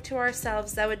 We think to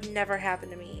ourselves, that would never happen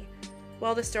to me.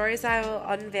 Well, the stories I will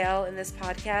unveil in this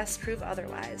podcast prove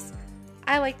otherwise.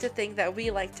 I like to think that we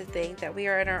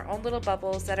are in our own little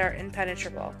bubbles that are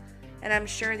impenetrable. And I'm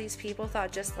sure these people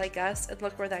thought just like us, and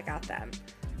look where that got them.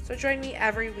 So join me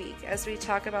every week as we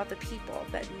talk about the people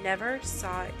that never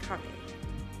saw it coming.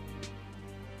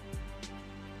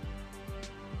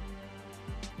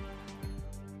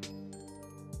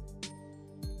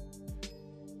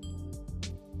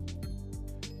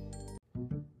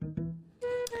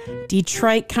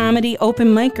 Detroit comedy open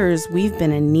micers, we've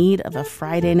been in need of a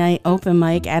Friday night open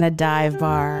mic at a dive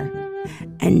bar.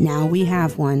 And now we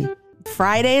have one.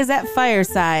 Fridays at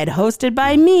Fireside, hosted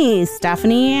by me,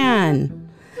 Stephanie Ann.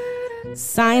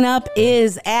 Sign up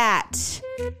is at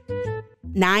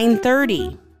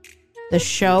 9:30. The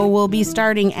show will be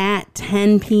starting at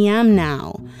 10 p.m.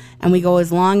 now, and we go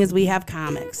as long as we have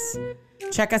comics.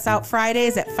 Check us out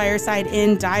Fridays at Fireside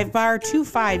Inn Dive Bar,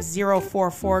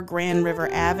 25044 Grand River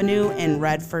Avenue in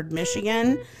Redford,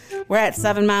 Michigan. We're at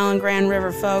 7 Mile and Grand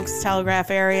River, folks,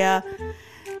 Telegraph area.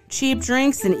 Cheap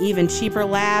drinks and even cheaper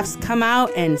laughs. Come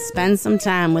out and spend some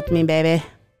time with me, baby.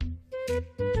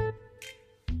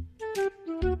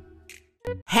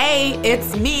 Hey,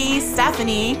 it's me,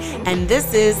 Stephanie, and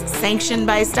this is Sanctioned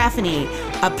by Stephanie,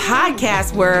 a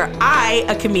podcast where I,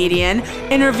 a comedian,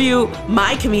 interview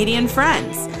my comedian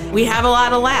friends. We have a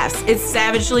lot of laughs. It's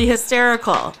savagely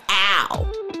hysterical. Ow.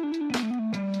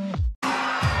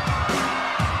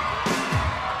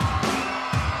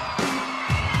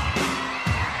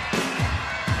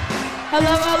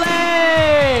 Hello,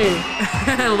 LA!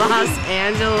 Los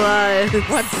Angeles.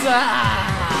 What's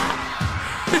up?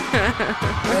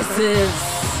 This is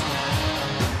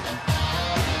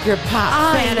your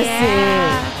pop fantasy.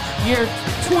 Yeah. Your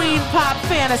tween pop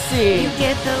fantasy. You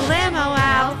get the limo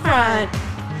out front.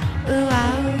 Ooh,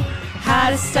 oh.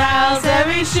 Hottest styles,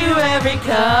 every shoe, every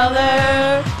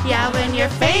color. Yeah, when you're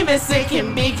Famous, it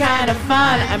can be kind of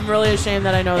fun. I'm really ashamed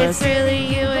that I know it's this. really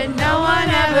you and no one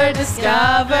Never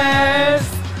discovers.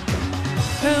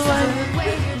 who was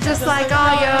just like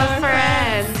all your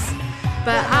friends.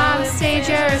 But on stage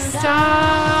you're a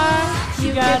star.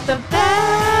 You get the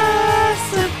best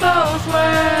of both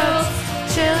worlds.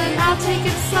 Chillin', I'll take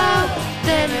it slow.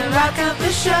 Then you rock out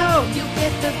the show. You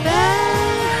get the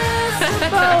best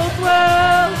of both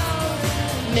worlds.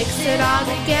 Mix it all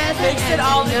together. Mix it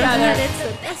all together.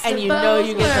 And you know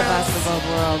you get the best of both both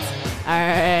worlds. All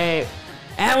right.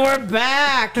 And we're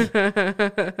back.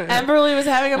 Emberly was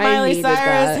having a Miley needed Cyrus,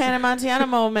 that. Hannah Montana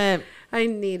moment. I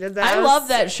needed that. I love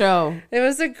that show. It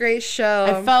was a great show.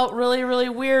 I felt really, really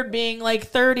weird being like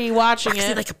 30 watching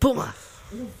it. like a puma.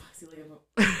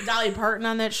 Dolly Parton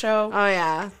on that show. Oh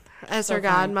yeah, as So her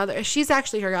fun. godmother. She's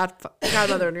actually her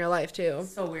godmother in real life too.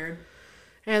 So weird.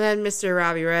 And then Mr.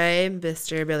 Robbie Ray,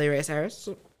 Mr. Billy Ray Cyrus.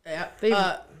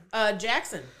 Yeah.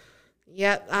 Jackson.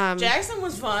 Yep. Jackson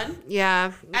was fun.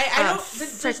 Yeah. I don't.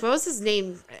 Frick, what was his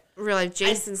name? Real life,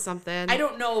 Jason something. I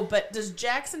don't know, but does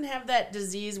Jackson have that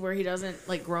disease where he doesn't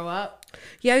like grow up?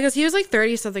 Yeah, because he was like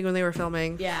 30 something when they were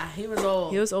filming. Yeah, he was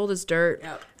old. He was old as dirt.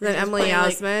 Yep. And then He was Emily playing,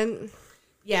 like- Osment.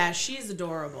 Yeah, she's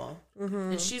adorable,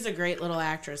 and she's a great little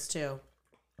actress too.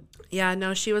 Yeah,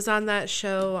 no, she was on that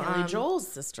show. Haley Joel's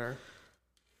sister.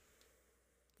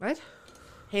 What?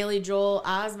 Haley Joel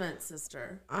Osment's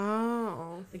sister.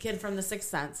 Oh. The kid from The Sixth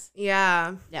Sense.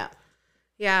 Yeah. Yeah.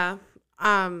 Yeah.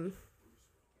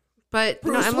 But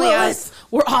Bruce Emily Willis.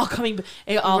 We're all coming.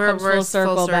 It all We're- comes we're full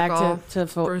circle full back circle. to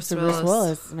Bruce Bruce Willis.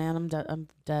 Willis. Man, I'm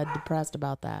dead depressed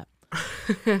about that.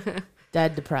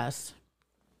 Dead depressed.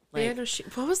 Yeah, no,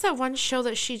 what was that one show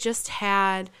that she just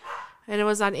had? and it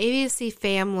was on ABC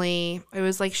Family. It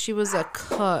was like she was a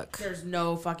cook. There's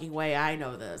no fucking way I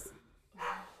know this.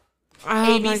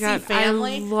 Oh my ABC God.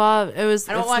 Family? I love it. Was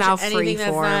I don't it's watch now anything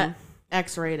that's Freeform. not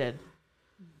X-rated.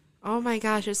 Oh my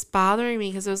gosh, it's bothering me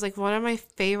because it was like one of my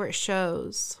favorite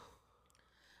shows.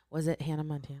 Was it Hannah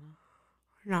Montana?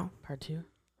 No. Part 2?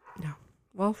 No.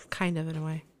 Well, kind of in a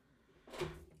way.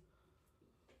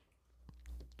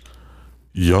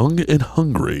 Young and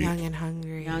Hungry. Young and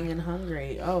Hungry. Young and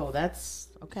Hungry. Oh, that's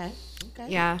okay. Okay.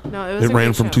 Yeah. No, it was It a ran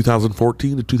great from show.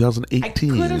 2014 to I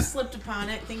 2018. could have slipped upon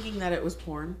it thinking that it was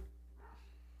porn.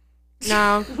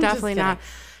 No, definitely kidding. not.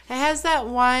 It has that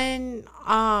one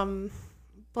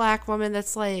black woman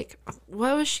that's like,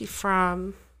 what was she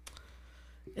from?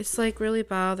 It's like really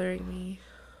bothering me.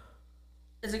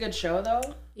 It's a good show though.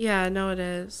 Yeah, no, it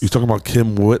is. You're talking about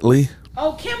Kim Whitley?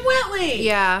 Oh, Kim Whitley.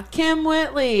 Yeah. Kim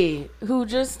Whitley, who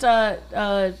just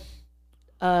Shawnee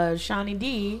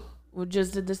D, who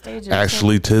just did the stage. of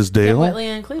Ashley Kim Tisdale. Whitley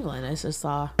in Cleveland. I just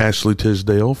saw Ashley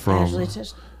Tisdale from Ashley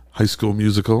Tish. High School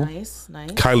Musical. Nice.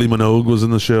 Kylie Minogue was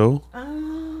in the show.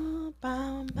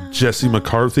 Jesse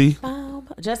McCarthy.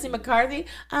 Jesse McCarthy.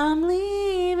 I'm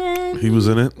leaving. He was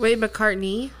in it. Wait,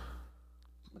 McCartney?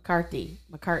 McCarthy.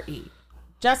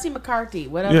 Jesse McCarthy.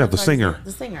 Whatever. Yeah, the fuck singer. is it?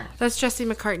 The singer. That's Jesse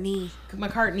McCartney.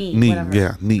 McCartney. Nee, Whatever.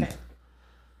 yeah, Nee. Okay.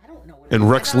 I don't know. What it And is.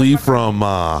 Rex I know Lee it's McCartney. from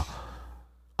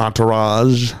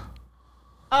Entourage.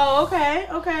 Oh,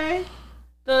 okay.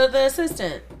 The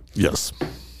assistant. Yes.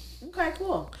 Okay,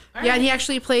 cool. All Yeah, right. and he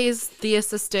actually plays the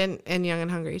assistant in Young and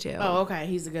Hungry too. Oh, okay.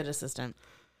 He's a good assistant.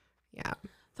 Yeah.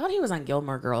 Thought he was on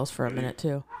Gilmore Girls for a minute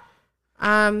too.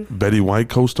 Betty White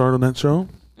co-starred on that show.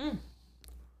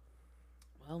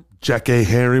 Well, Jack A.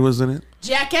 Harry was in it.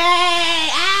 Jackie!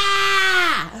 Ah!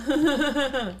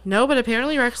 No, but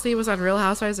apparently Rex Lee was on Real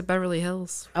Housewives of Beverly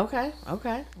Hills. Okay.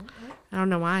 I don't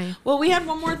know why. Well, we had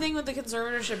one more thing with the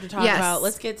conservatorship to talk Yes. about.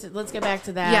 Let's get back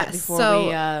to that Yes,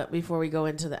 before we go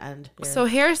into the end. Here. So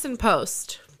Harrison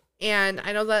Post, and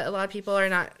I know that a lot of people are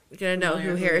not gonna know Familiar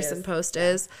who who he Harrison is. Post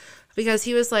is, because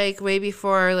he was like way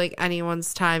before like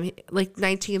anyone's time, like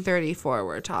 1934.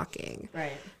 We're talking.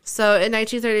 right. So in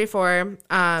 1934,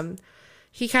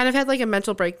 he kind of had like a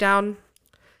mental breakdown.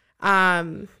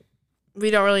 We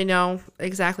don't really know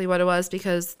exactly what it was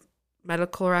because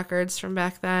medical records from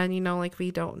back then, like we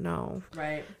don't know.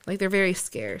 Right. Like they're very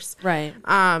scarce. Right.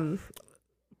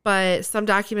 But some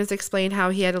documents explain how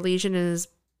he had a lesion in his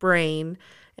brain,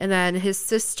 and then his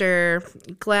sister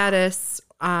Gladys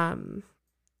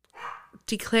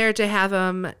declared to have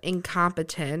him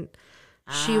incompetent.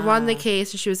 She won the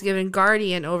case, and she was given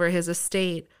guardian over his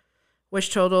estate,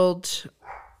 which totaled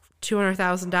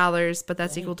 $200,000, but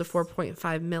that's equal to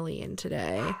 $4.5 million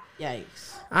today.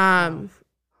 Yikes.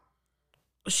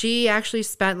 She actually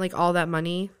spent like all that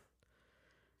money,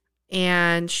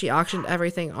 and she auctioned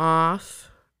everything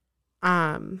off.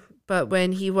 But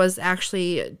when he was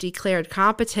actually declared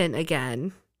competent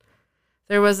again,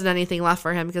 there wasn't anything left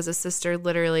for him because his sister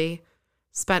literally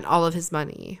spent all of his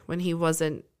money when he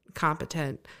wasn't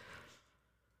competent.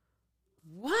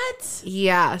 What?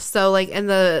 Yeah. So like in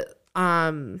the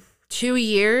 2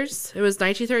 years, it was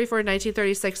 1934 and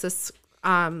 1936, this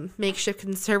makeshift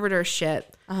conservatorship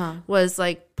was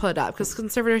like put up because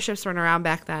conservatorships weren't around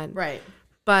back then. Right.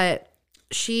 But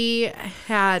she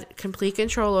had complete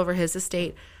control over his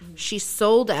estate. She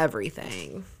sold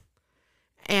everything,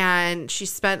 and she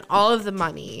spent all of the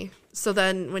money. So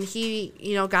then when he,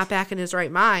 got back in his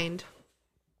right mind,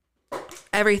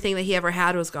 everything that he ever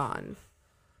had was gone.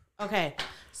 Okay.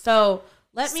 So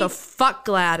So fuck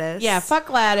Gladys. Yeah, fuck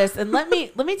Gladys. And let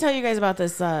me tell you guys about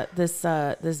this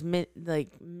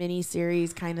mini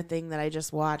series kind of thing that I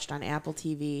just watched on Apple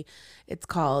TV. It's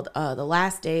called The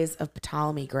Last Days of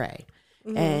Ptolemy Gray.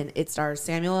 And it stars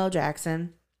Samuel L.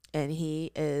 Jackson, and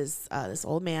he is this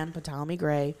old man, Ptolemy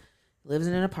Gray, lives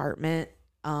in an apartment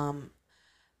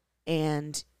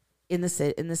and in the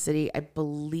city, I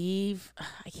believe,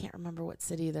 I can't remember what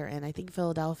city they're in. I think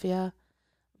Philadelphia.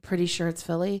 Pretty sure it's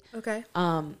Philly. Okay.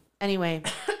 Anyway,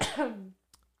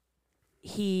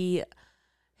 his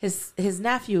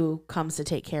nephew comes to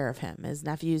take care of him. His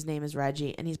nephew's name is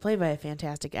Reggie, and he's played by a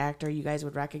fantastic actor. You guys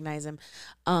would recognize him.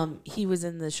 He was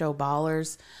in the show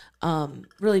Ballers.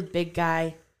 Really big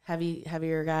guy,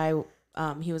 heavier guy.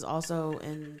 He was also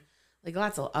in like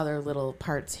lots of other little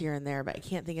parts here and there, but I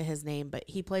can't think of his name. But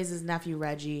he plays his nephew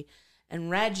Reggie, and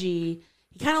Reggie,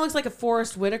 he kind of looks like a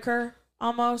Forrest Whitaker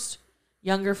almost.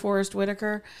 Younger Forrest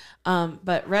Whitaker.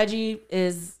 But Reggie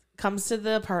comes to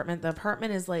the apartment. The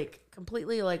apartment is like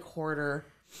completely like hoarder.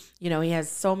 He has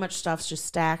so much stuff just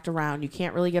stacked around. You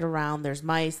can't really get around. There's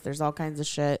mice. There's all kinds of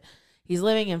shit. He's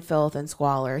living in filth and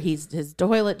squalor. His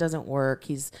toilet doesn't work.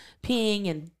 He's peeing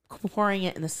and pouring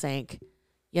it in the sink.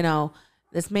 You know,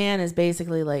 this man is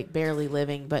basically like barely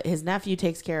living, but his nephew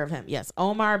takes care of him. Yes,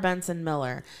 Omar Benson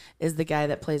Miller is the guy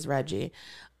that plays Reggie.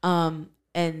 And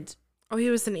he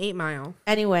was in 8 Mile.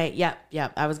 Anyway,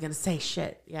 yep. I was gonna say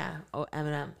shit. Yeah. Oh,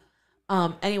 Eminem.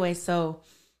 Anyway, so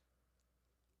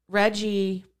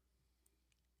Reggie,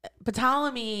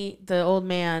 Ptolemy, the old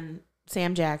man,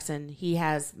 Sam Jackson, he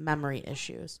has memory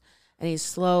issues, and he's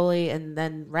slowly and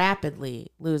then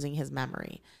rapidly losing his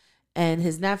memory. And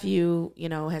his nephew, you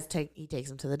know, he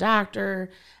takes him to the doctor,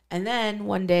 and then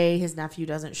one day his nephew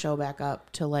doesn't show back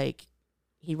up till like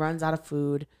he runs out of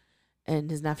food, and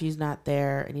his nephew's not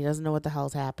there, and he doesn't know what the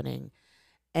hell's happening.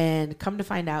 And come to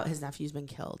find out, his nephew's been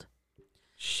killed.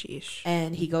 Sheesh.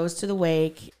 And he goes to the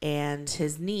wake, and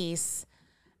his niece,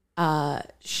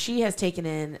 she has taken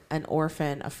in an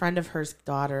orphan, a friend of her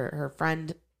daughter.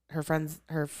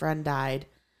 Her friend died,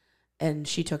 and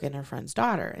she took in her friend's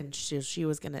daughter, and she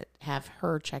was gonna have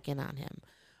her check in on him.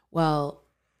 Well,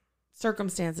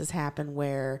 circumstances happen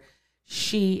where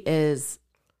she is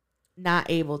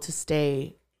not able to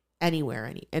stay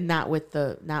anywhere, and not with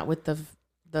the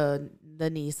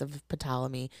niece of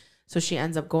Ptolemy. So she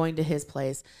ends up going to his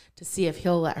place to see if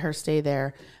he'll let her stay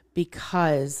there,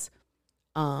 because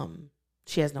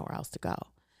she has nowhere else to go.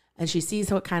 And she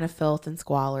sees what kind of filth and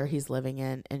squalor he's living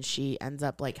in, and she ends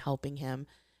up like helping him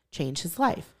change his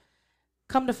life.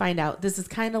 Come to find out, this is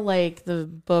kind of like the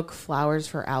book Flowers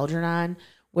for Algernon,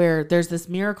 where there's this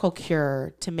miracle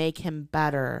cure to make him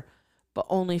better, but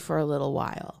only for a little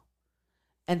while.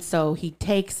 And so he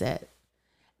takes it,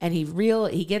 and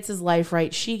he gets his life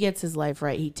right. She gets his life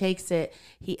right. He takes it.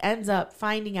 He ends up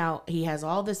finding out he has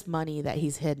all this money that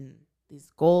he's hidden, these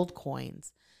gold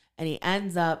coins, and he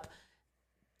ends up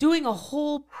doing a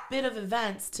whole bit of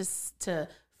events to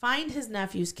find his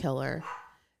nephew's killer,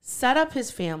 set up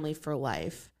his family for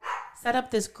life, set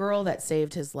up this girl that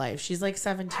saved his life. She's like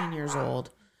 17 years old,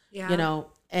 you know,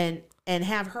 and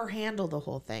have her handle the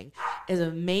whole thing. It's an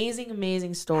amazing,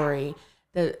 amazing story.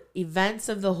 The events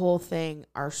of the whole thing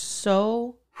are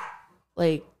so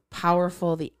like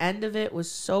powerful. The end of it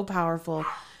was so powerful,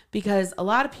 because a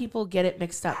lot of people get it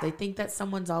mixed up. They think that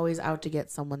someone's always out to get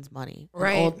someone's money,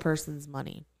 right? An old person's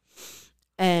money.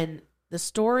 And the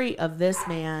story of this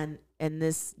man and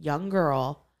this young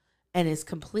girl, and is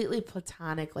completely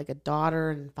platonic, like a daughter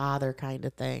and father kind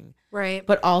of thing. Right.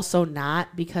 But also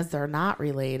not, because they're not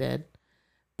related.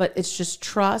 But it's just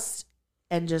trust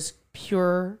and just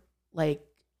pure like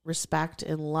respect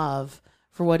and love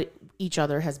for what each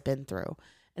other has been through.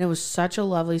 And it was such a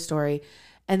lovely story.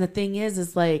 And the thing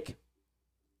is like,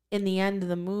 in the end of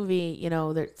the movie, you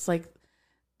know, it's like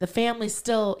the family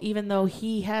still, even though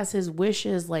he has his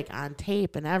wishes like on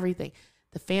tape and everything,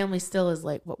 the family still is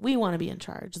like, what, we want to be in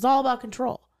charge. It's all about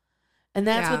control. And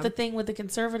that's what the thing with the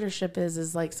conservatorship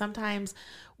is like, sometimes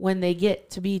when they get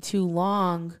to be too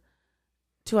long,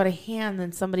 too out of hand,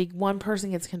 then one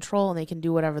person gets control and they can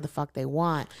do whatever the fuck they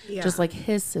want. Yeah. Just like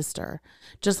his sister,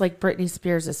 just like Britney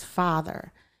Spears'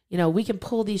 father. You know, we can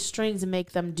pull these strings and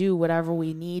make them do whatever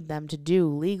we need them to do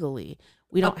legally.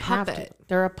 We don't have to.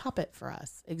 They're a puppet for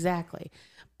us. Exactly.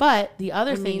 But the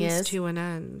other thing is to an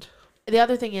end. The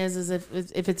other thing is if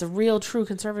it's a real true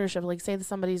conservatorship, like say that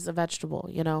somebody's a vegetable,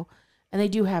 you know, and they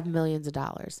do have millions of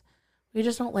dollars, we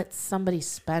just don't let somebody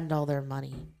spend all their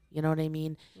money. You know what I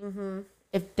mean? Mm-hmm.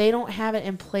 If they don't have it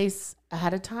in place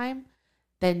ahead of time,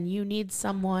 then you need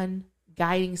someone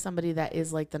guiding somebody that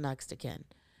is like the next of kin,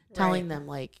 telling them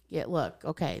like, yeah, look,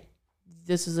 okay,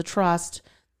 this is a trust.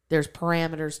 There's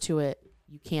parameters to it.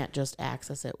 You can't just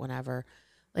access it whenever.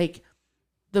 Like,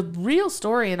 the real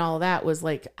story and all that was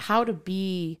like how to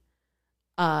be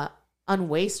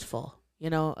unwasteful, you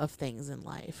know, of things in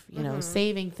life, you know,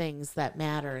 saving things that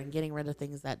matter and getting rid of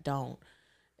things that don't.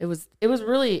 It was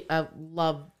really, I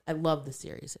love the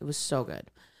series. It was so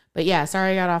good. But yeah,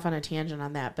 sorry I got off on a tangent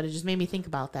on that, but it just made me think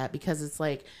about that, because it's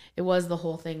like, it was the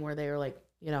whole thing where they were like,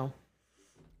 you know,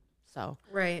 so.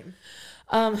 Right.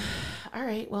 All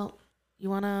right. Well, you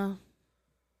want to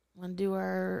do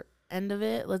our end of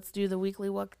it? Let's do the weekly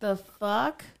what the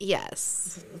fuck.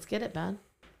 Yes. Let's get it, Ben.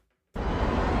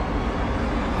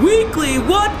 Weekly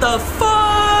what the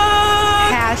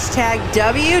fuck? Hashtag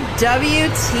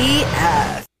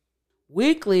WWTF.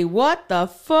 Weekly what the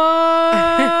fuck?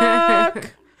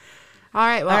 All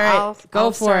right, well, I'll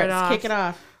go for it. Let's kick it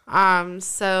off.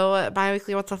 So my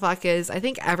weekly what the fuck is, I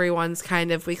think everyone's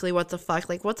kind of weekly what the fuck.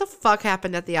 Like, what the fuck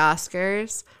happened at the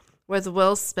Oscars with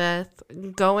Will Smith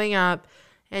going up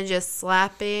and just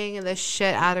slapping the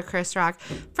shit out of Chris Rock?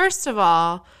 First of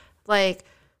all, like,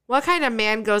 What kind of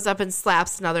man goes up and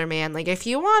slaps another man? Like, if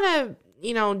you want to,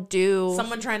 do...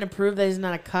 Someone trying to prove that he's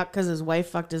not a cuck because his wife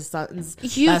fucked his son's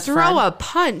You best throw friend. a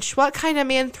punch. What kind of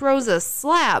man throws a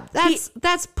slap?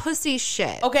 That's pussy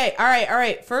shit. Okay, all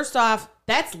right. First off,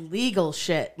 that's legal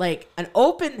shit. Like, an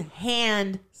open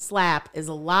hand slap is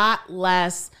a lot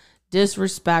less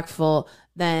disrespectful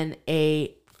than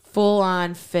a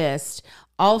full-on fist.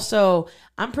 Also,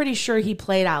 I'm pretty sure he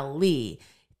played Ali.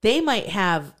 They might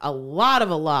have a lot of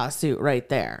a lawsuit right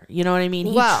there. You know what I mean?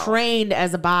 He trained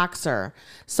as a boxer.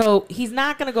 So he's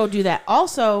not going to go do that.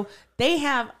 Also, they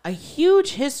have a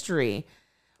huge history,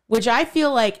 which I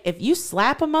feel like if you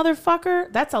slap a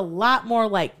motherfucker, that's a lot more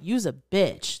like use a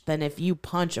bitch than if you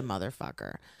punch a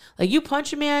motherfucker. Like you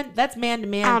punch a man, that's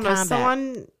man-to-man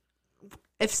combat.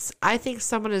 I think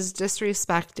someone is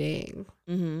disrespecting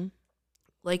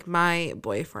like my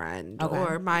boyfriend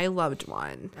or my loved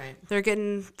one. Right. They're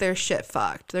getting their shit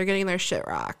fucked. They're getting their shit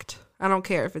rocked. I don't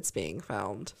care if it's being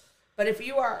filmed. But if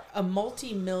you are a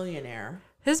multi-millionaire...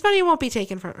 His money won't be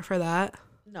taken for that.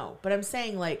 No, but I'm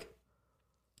saying like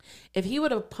if he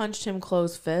would have punched him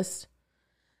closed fist...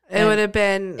 It would have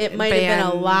been... It might have been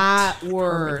a lot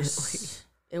worse.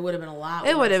 It would have been a lot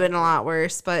worse. It would have been a lot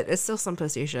worse, but it's still some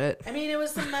pussy shit. I mean, it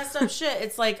was some messed up shit.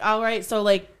 It's like, all right, so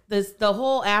like the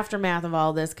whole aftermath of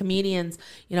all this, comedians,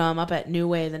 I'm up at New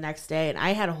Way the next day, and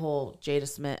I had a whole Jada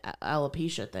Smith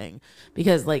alopecia thing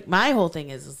because like my whole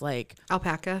thing is like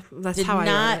alpaca. That's did how I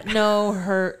not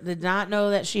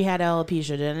know that she had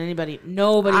alopecia. Did anybody?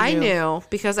 Nobody. I knew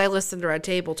because I listened to Red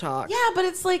Table Talk. Yeah, but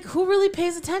it's like who really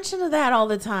pays attention to that all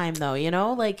the time though?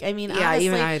 Like I mean, yeah, honestly,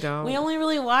 even I don't. We only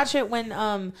really watch it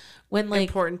when like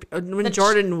important when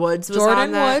Jordan Woods was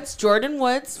on that. Jordan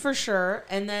Woods for sure,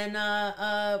 and then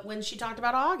when she talked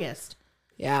about August.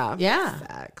 Yeah.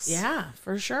 Facts. Yeah,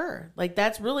 for sure. Like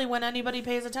that's really when anybody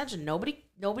pays attention. Nobody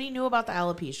knew about the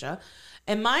alopecia.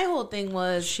 And my whole thing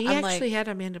was she actually had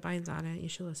Amanda Bynes on it. You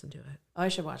should listen to it. Oh, I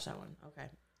should watch that one. Okay.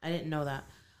 I didn't know that.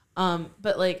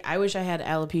 But like I wish I had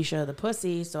alopecia of the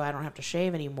pussy so I don't have to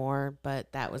shave anymore,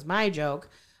 but that was my joke.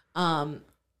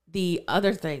 The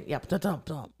other thing,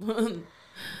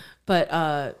 but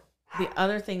the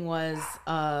other thing was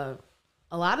a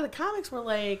lot of the comics were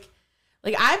like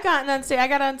I've gotten on stage. I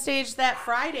got on stage that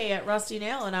Friday at Rusty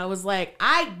Nail, and I was like,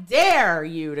 I dare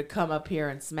you to come up here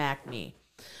and smack me.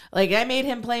 Like I made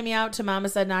him play me out to Mama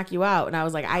Said Knock You Out, and I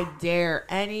was like, I dare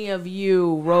any of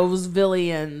you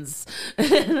Rosevillians,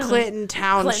 Clinton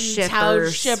Town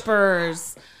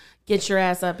shippers. Get your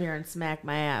ass up here and smack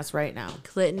my ass right now.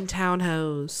 Clinton Town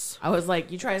hoes. I was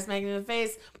like, you try to smack me in the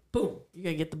face, boom, you're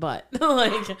going to get the butt.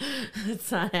 Like,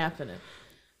 it's not happening.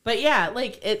 But yeah,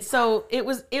 like, it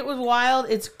was wild.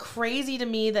 It's crazy to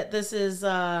me that this is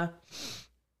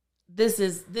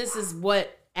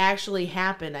what actually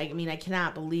happened. I mean, I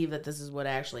cannot believe that this is what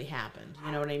actually happened.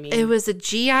 You know what I mean? It was a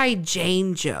G.I.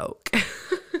 Jane joke.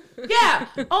 Yeah.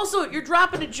 Also, you're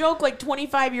dropping a joke like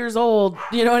 25 years old.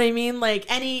 You know what I mean? Like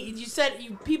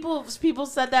people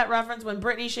said that reference when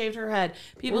Britney shaved her head.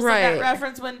 People said that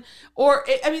reference the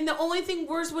only thing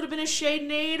worse would have been a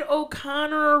Sinead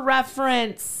O'Connor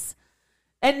reference.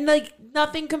 And like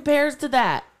nothing compares to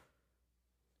that.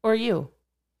 Or you.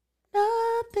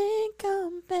 Nothing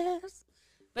compares.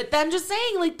 But I'm just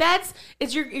saying, like,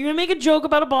 you're going to make a joke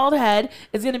about a bald head.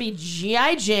 It's going to be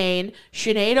G.I. Jane,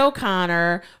 Sinead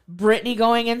O'Connor, Britney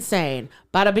going insane.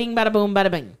 Bada bing, bada boom, bada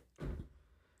bing.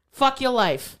 Fuck your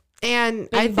life. And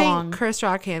Bing I bong. think Chris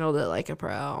Rock handled it like a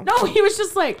pro. No, he was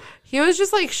just like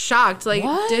shocked. Like,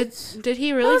 what? did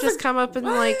he really just come up and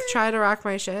like try to rock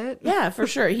my shit? Yeah, for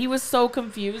sure. He was so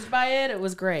confused by it. It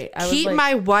was great. Keep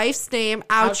my wife's name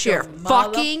out your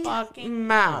fucking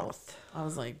mouth. I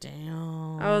was like,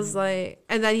 damn. I was like,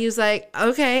 and then he was like,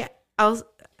 okay,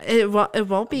 it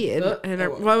won't be what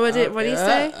did he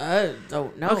say? I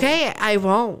don't know. Okay, I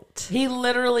won't. He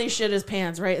literally shit his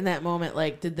pants right in that moment.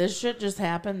 Like, did this shit just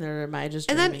happen, or am I just?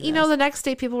 And then the next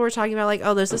day, people were talking about like,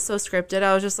 oh, this is so scripted.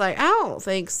 I was just like, I don't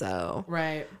think so.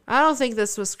 Right. I don't think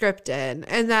this was scripted.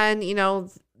 And then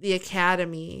the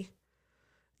Academy,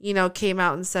 came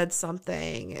out and said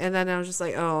something. And then I was just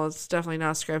like, oh, it's definitely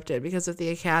not scripted, because if the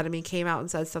Academy came out and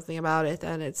said something about it,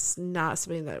 then it's not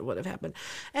something that would have happened.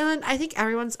 And then I think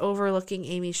everyone's overlooking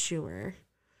Amy Schumer.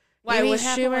 Why? Amy What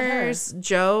happened with her? Schumer's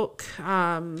joke.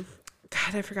 God,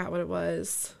 I forgot what it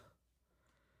was.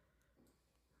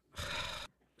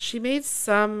 She made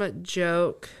some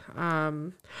joke.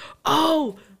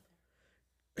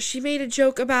 She made a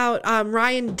joke about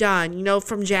Ryan Dunn,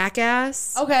 from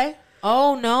Jackass. Okay.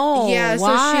 Oh no. Yeah, so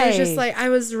why? she was just like, I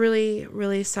was really,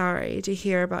 really sorry to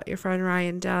hear about your friend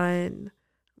Ryan Dunn,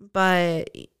 but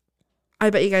I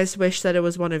bet you guys wish that it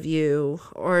was one of you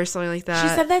or something like that. She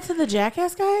said that to the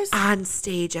Jackass guys? On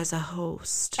stage as a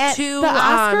host. At to the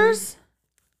Oscars?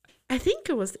 I think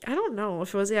it was, I don't know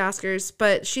if it was the Oscars,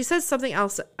 but she said something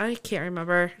else. I can't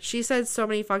remember. She said so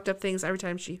many fucked up things every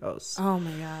time she hosts. Oh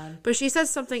my God. But she said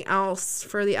something else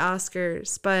for the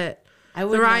Oscars, but the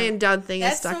Ryan Dunn thing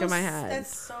is stuck in my head.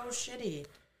 That's so shitty.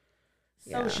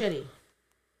 So shitty.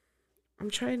 I'm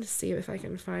trying to see if I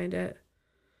can find it.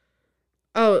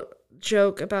 Oh,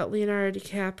 joke about Leonardo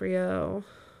DiCaprio.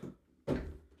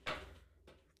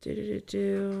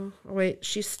 Oh, wait,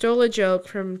 she stole a joke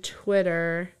from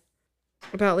Twitter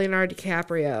about Leonardo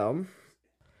DiCaprio.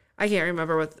 I can't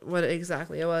remember what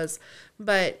exactly it was.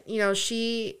 But, you know,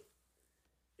 she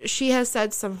has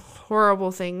said some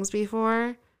horrible things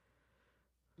before.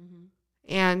 Mm-hmm.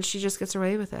 And she just gets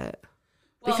away with it.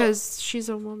 Well, because she's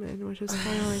a woman, which is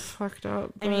kind of like fucked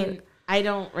up. But I mean, I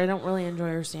don't really enjoy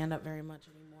her stand up very much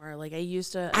anymore. Like I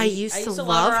used to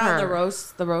love her on the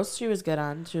roast. The roast she was good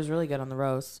on. She was really good on the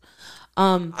roast.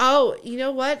 Oh, you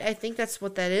know what? I think that's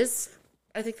what that is.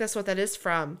 I think that's what that is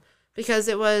from, because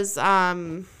it was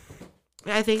I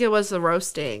think it was the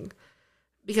roasting,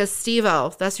 because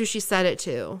Steve-O, that's who she said it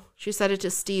to. She said it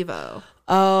to Steve-O.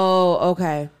 Oh,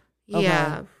 okay.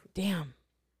 Yeah. Damn.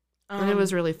 And it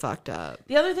was really fucked up.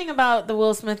 The other thing about the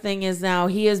Will Smith thing is now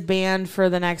he is banned for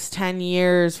the next 10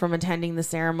 years from attending the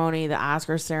ceremony, the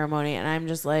Oscar ceremony. And I'm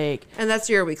just like... And that's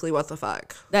your weekly what the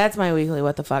fuck. That's my weekly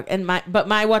what the fuck. And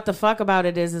my what the fuck about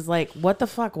it is like, what the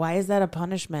fuck? Why is that a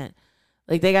punishment?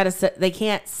 Like they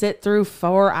can't sit through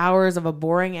 4 hours of a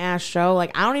boring ass show.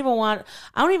 Like I don't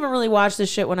even really watch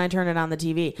this shit when I turn it on the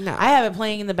TV. No. I have it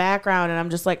playing in the background and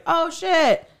I'm just like, oh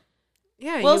shit.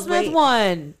 Yeah, Will Smith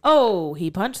won. Oh, he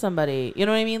punched somebody. You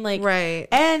know what I mean? Like, right.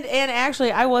 And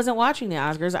actually, I wasn't watching the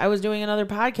Oscars. I was doing another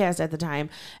podcast at the time.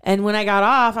 And when I got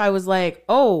off, I was like,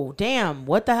 oh, damn,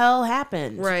 what the hell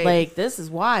happened? Right. Like, this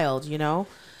is wild, you know?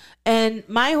 And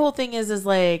my whole thing is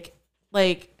like,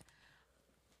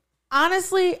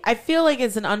 honestly, I feel like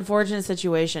it's an unfortunate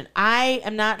situation. I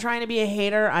am not trying to be a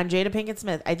hater on Jada Pinkett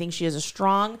Smith. I think she is a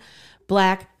strong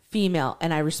black female,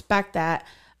 and I respect that.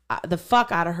 The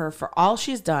fuck out of her for all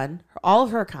she's done, all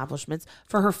of her accomplishments,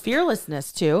 for her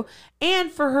fearlessness too,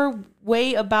 and for her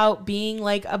way about being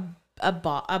like a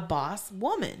boss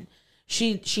woman.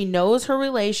 She knows her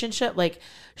relationship. Like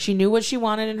she knew what she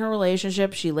wanted in her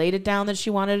relationship. She laid it down that she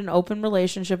wanted an open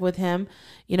relationship with him.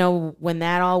 You know, when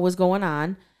that all was going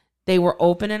on, they were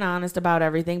open and honest about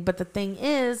everything. But the thing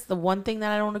is, the one thing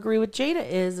that I don't agree with Jada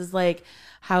is like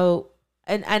how.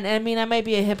 And I mean, I might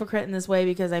be a hypocrite in this way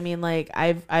because I mean, like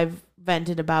I've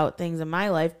vented about things in my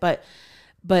life, but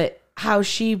how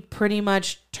she pretty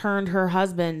much turned her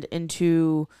husband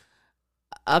into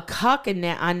a cuck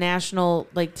on national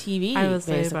like TV. I was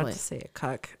basically about to say a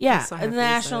cuck. Yeah,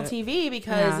 national TV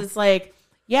because it's like,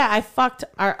 yeah, I fucked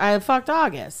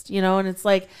August, you know, and it's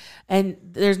like, and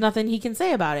there's nothing he can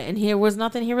say about it, and there was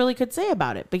nothing he really could say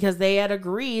about it because they had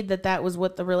agreed that was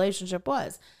what the relationship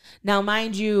was. Now,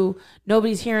 mind you,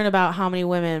 nobody's hearing about how many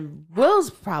women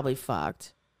Will's probably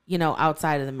fucked, you know,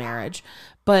 outside of the marriage.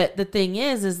 But the thing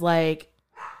is like,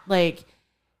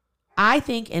 I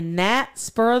think in that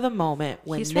spur of the moment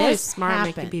when he's really this smart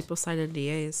happened, making people sign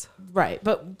NDAs. Right,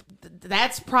 but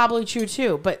that's probably true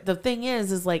too. But the thing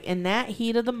is like in that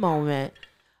heat of the moment,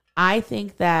 I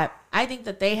think that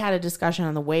they had a discussion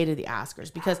on the way to the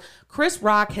Oscars because Chris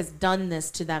Rock has done this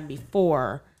to them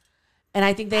before. And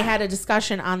I think they had a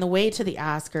discussion on the way to the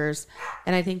Oscars.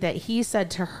 And I think that he said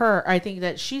to her, or I think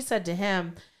that she said to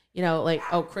him, you know, like,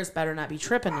 oh, Chris better not be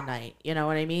tripping tonight. You know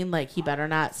what I mean? Like, he better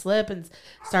not slip and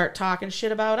start talking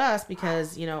shit about us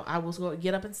because, you know, I will go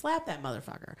get up and slap that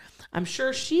motherfucker. I'm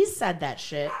sure she said that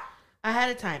shit ahead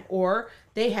of time. Or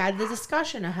they had the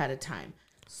discussion ahead of time.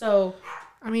 So,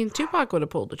 I mean, Tupac would have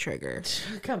pulled the trigger.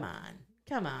 Come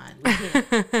on. We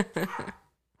can't.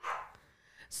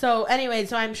 So anyway,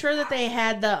 so I'm sure that they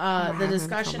had the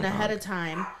discussion ahead of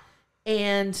time,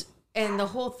 and the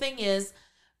whole thing is,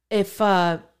 if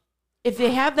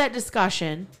they have that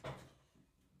discussion,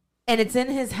 and it's in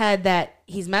his head that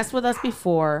he's messed with us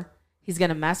before, he's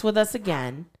gonna mess with us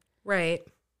again. Right.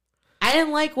 I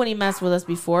didn't like when he messed with us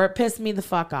before. It pissed me the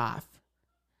fuck off.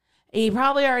 He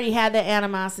probably already had that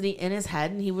animosity in his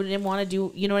head, and he wouldn't want to do,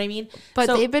 you know what I mean? But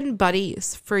they've been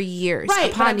buddies for years,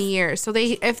 right, upon years. So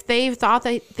if they thought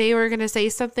that they were going to say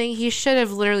something, he should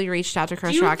have literally reached out to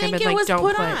Chris Rock and been like, "Don't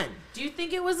put on." Do you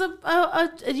think it was do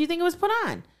you think it was put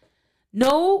on?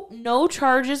 No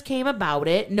charges came about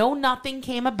it. Nothing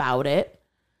came about it.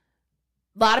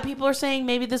 A lot of people are saying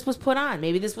maybe this was put on.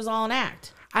 Maybe this was all an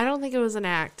act. I don't think it was an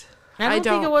act. I don't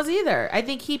think it was either. I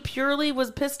think he purely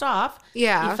was pissed off.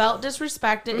 Yeah. He felt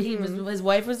disrespected. His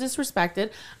wife was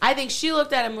disrespected. I think she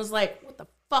looked at him and was like, what the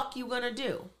fuck you gonna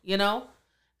do? You know?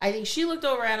 I think she looked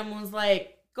over at him and was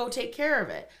like, go take care of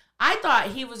it. I thought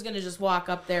he was gonna just walk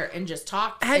up there and just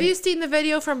talk. Have you seen the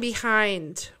video from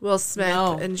behind Will Smith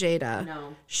and Jada?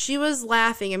 No. She was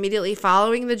laughing immediately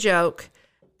following the joke.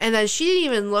 And then she didn't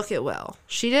even look at Will.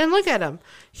 She didn't look at him.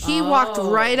 He walked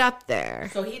right up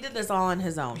there. So he did this all on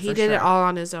his own. He did it all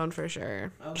on his own for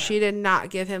sure. Okay. She did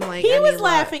not give him like. He any was look.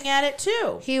 laughing at it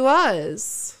too. He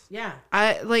was. Yeah.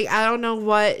 I don't know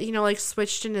what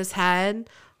switched in his head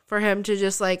for him to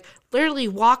just like literally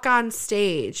walk on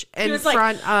stage in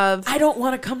front of. I don't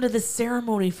want to come to this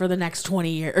ceremony for the next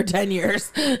 20 years or 10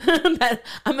 years. I'm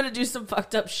gonna do some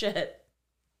fucked up shit.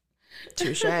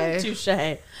 Touche.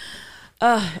 Touche.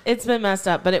 It's been messed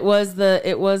up, but it was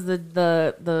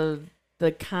the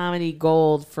comedy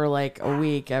gold for like a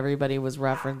week. Everybody was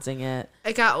referencing it.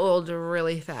 It got old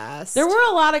really fast. There were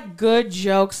a lot of good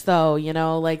jokes though,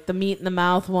 like the meat in the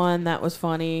mouth one that was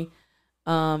funny.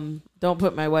 Don't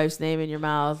put my wife's name in your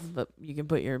mouth, but you can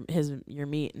put your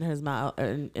meat in his mouth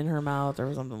in her mouth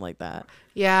or something like that.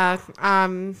 Yeah.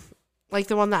 Like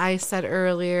the one that I said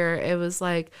earlier, it was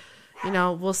like,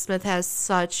 Will Smith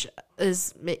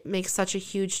makes such a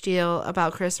huge deal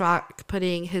about Chris Rock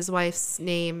putting his wife's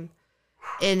name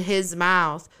in his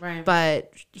mouth, right?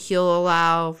 But he'll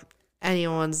allow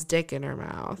anyone's dick in her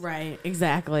mouth, right?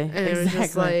 Exactly. And it was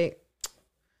just like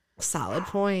solid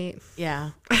point. Yeah.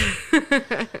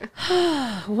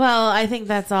 Well, I think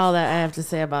that's all that I have to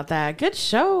say about that. Good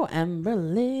show,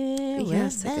 Emberly.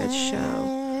 Yes, a good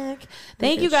show.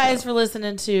 Thank you guys for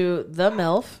listening to The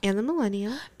MILF and The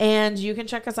Millennial. And you can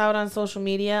check us out on social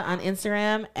media on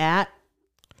Instagram at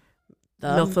The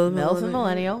MILF and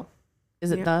Millennial.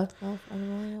 Is it The MILF and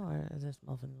Millennial or is it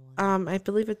MILF and Millennial? I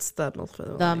believe it's The MILF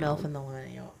and Millennial. The MILF and the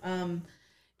Millennial.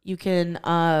 You can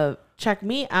check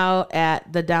me out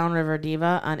at The Downriver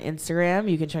Diva on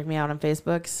Instagram. You can check me out on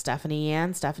Facebook, Stephanie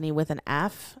Yan, Stephanie with an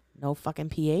F, no fucking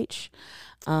PH.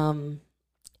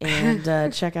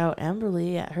 And check out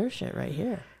Emberly at her shit right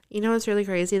here. You know what's really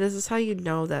crazy? This is how you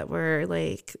know that we're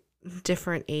like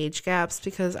different age gaps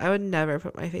because I would never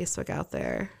put my Facebook out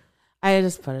there. I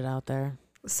just put it out there.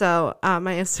 So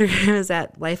my Instagram is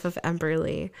at Life of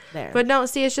Emberly. There. But no,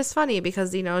 see, it's just funny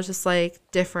because, it's just like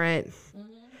different. Mm-hmm.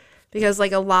 Because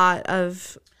like a lot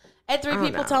of. I had 3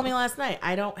 people tell me last night,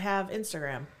 I don't have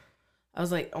Instagram. I was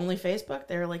like, only Facebook?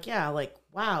 They were like, yeah, like,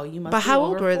 wow, you must. But be how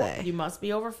over old were they? You must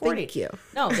be over 40. Thank you.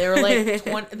 No, they were like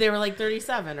 20, they were like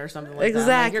 37 or something like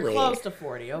exactly. that. Like, you're close to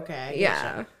 40.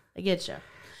 Okay, I get you.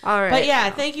 All right. But yeah,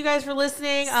 thank you guys for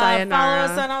listening. Follow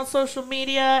us on all social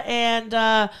media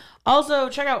and also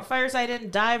check out Fireside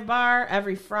Inn Dive Bar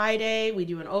every Friday. We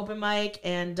do an open mic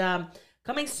and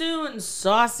coming soon,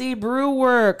 Saucy Brew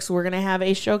Works. We're gonna have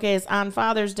a showcase on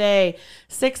Father's Day,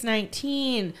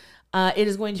 6/19. It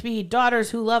is going to be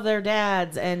daughters who love their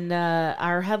dads, and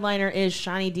our headliner is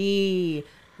Shawnee D,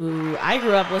 who I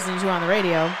grew up listening to on the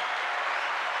radio.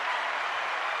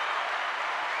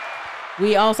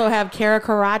 We also have Kara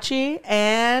Karachi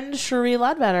and Cherie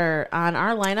Ledbetter on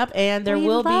our lineup, and there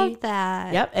will be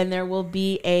that. Yep, and there will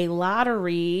be a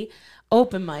lottery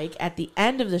open mic at the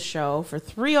end of the show for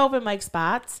 3 open mic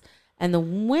spots. And the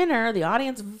winner, the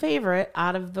audience favorite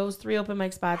out of those 3 open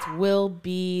mic spots will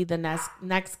be the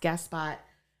next guest spot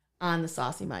on the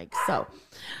Saucy Mic. So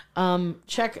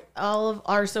check all of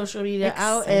our social media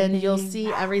out and you'll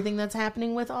see everything that's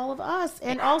happening with all of us.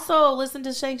 And also listen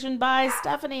to Sanctioned by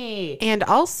Stephanie. And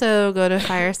also go to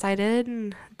Fireside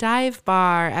Inn Dive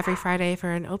Bar every Friday for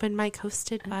an open mic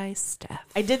hosted by Steph.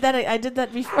 I did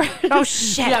that before. Oh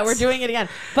shit. Yeah, we're doing it again.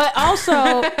 But also,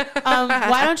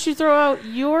 why don't you throw out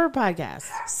your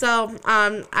podcast? So,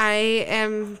 I'm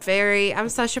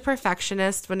such a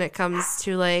perfectionist when it comes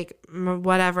to like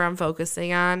whatever I'm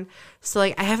focusing on. So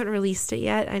like I haven't released it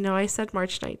yet. I know I said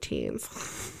March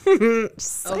 19th.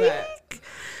 Psych. Okay.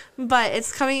 But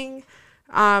it's coming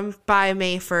by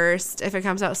May 1st. If it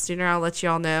comes out sooner, I'll let you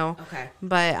all know. Okay.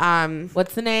 But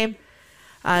what's the name?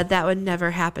 That Would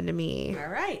Never Happen to Me. All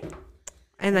right.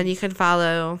 And then you can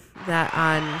follow that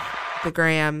on the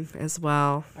gram as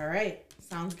well. All right.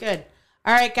 Sounds good.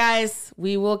 All right, guys.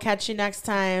 We will catch you next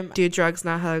time. Do drugs,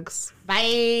 not hugs.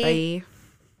 Bye. Bye.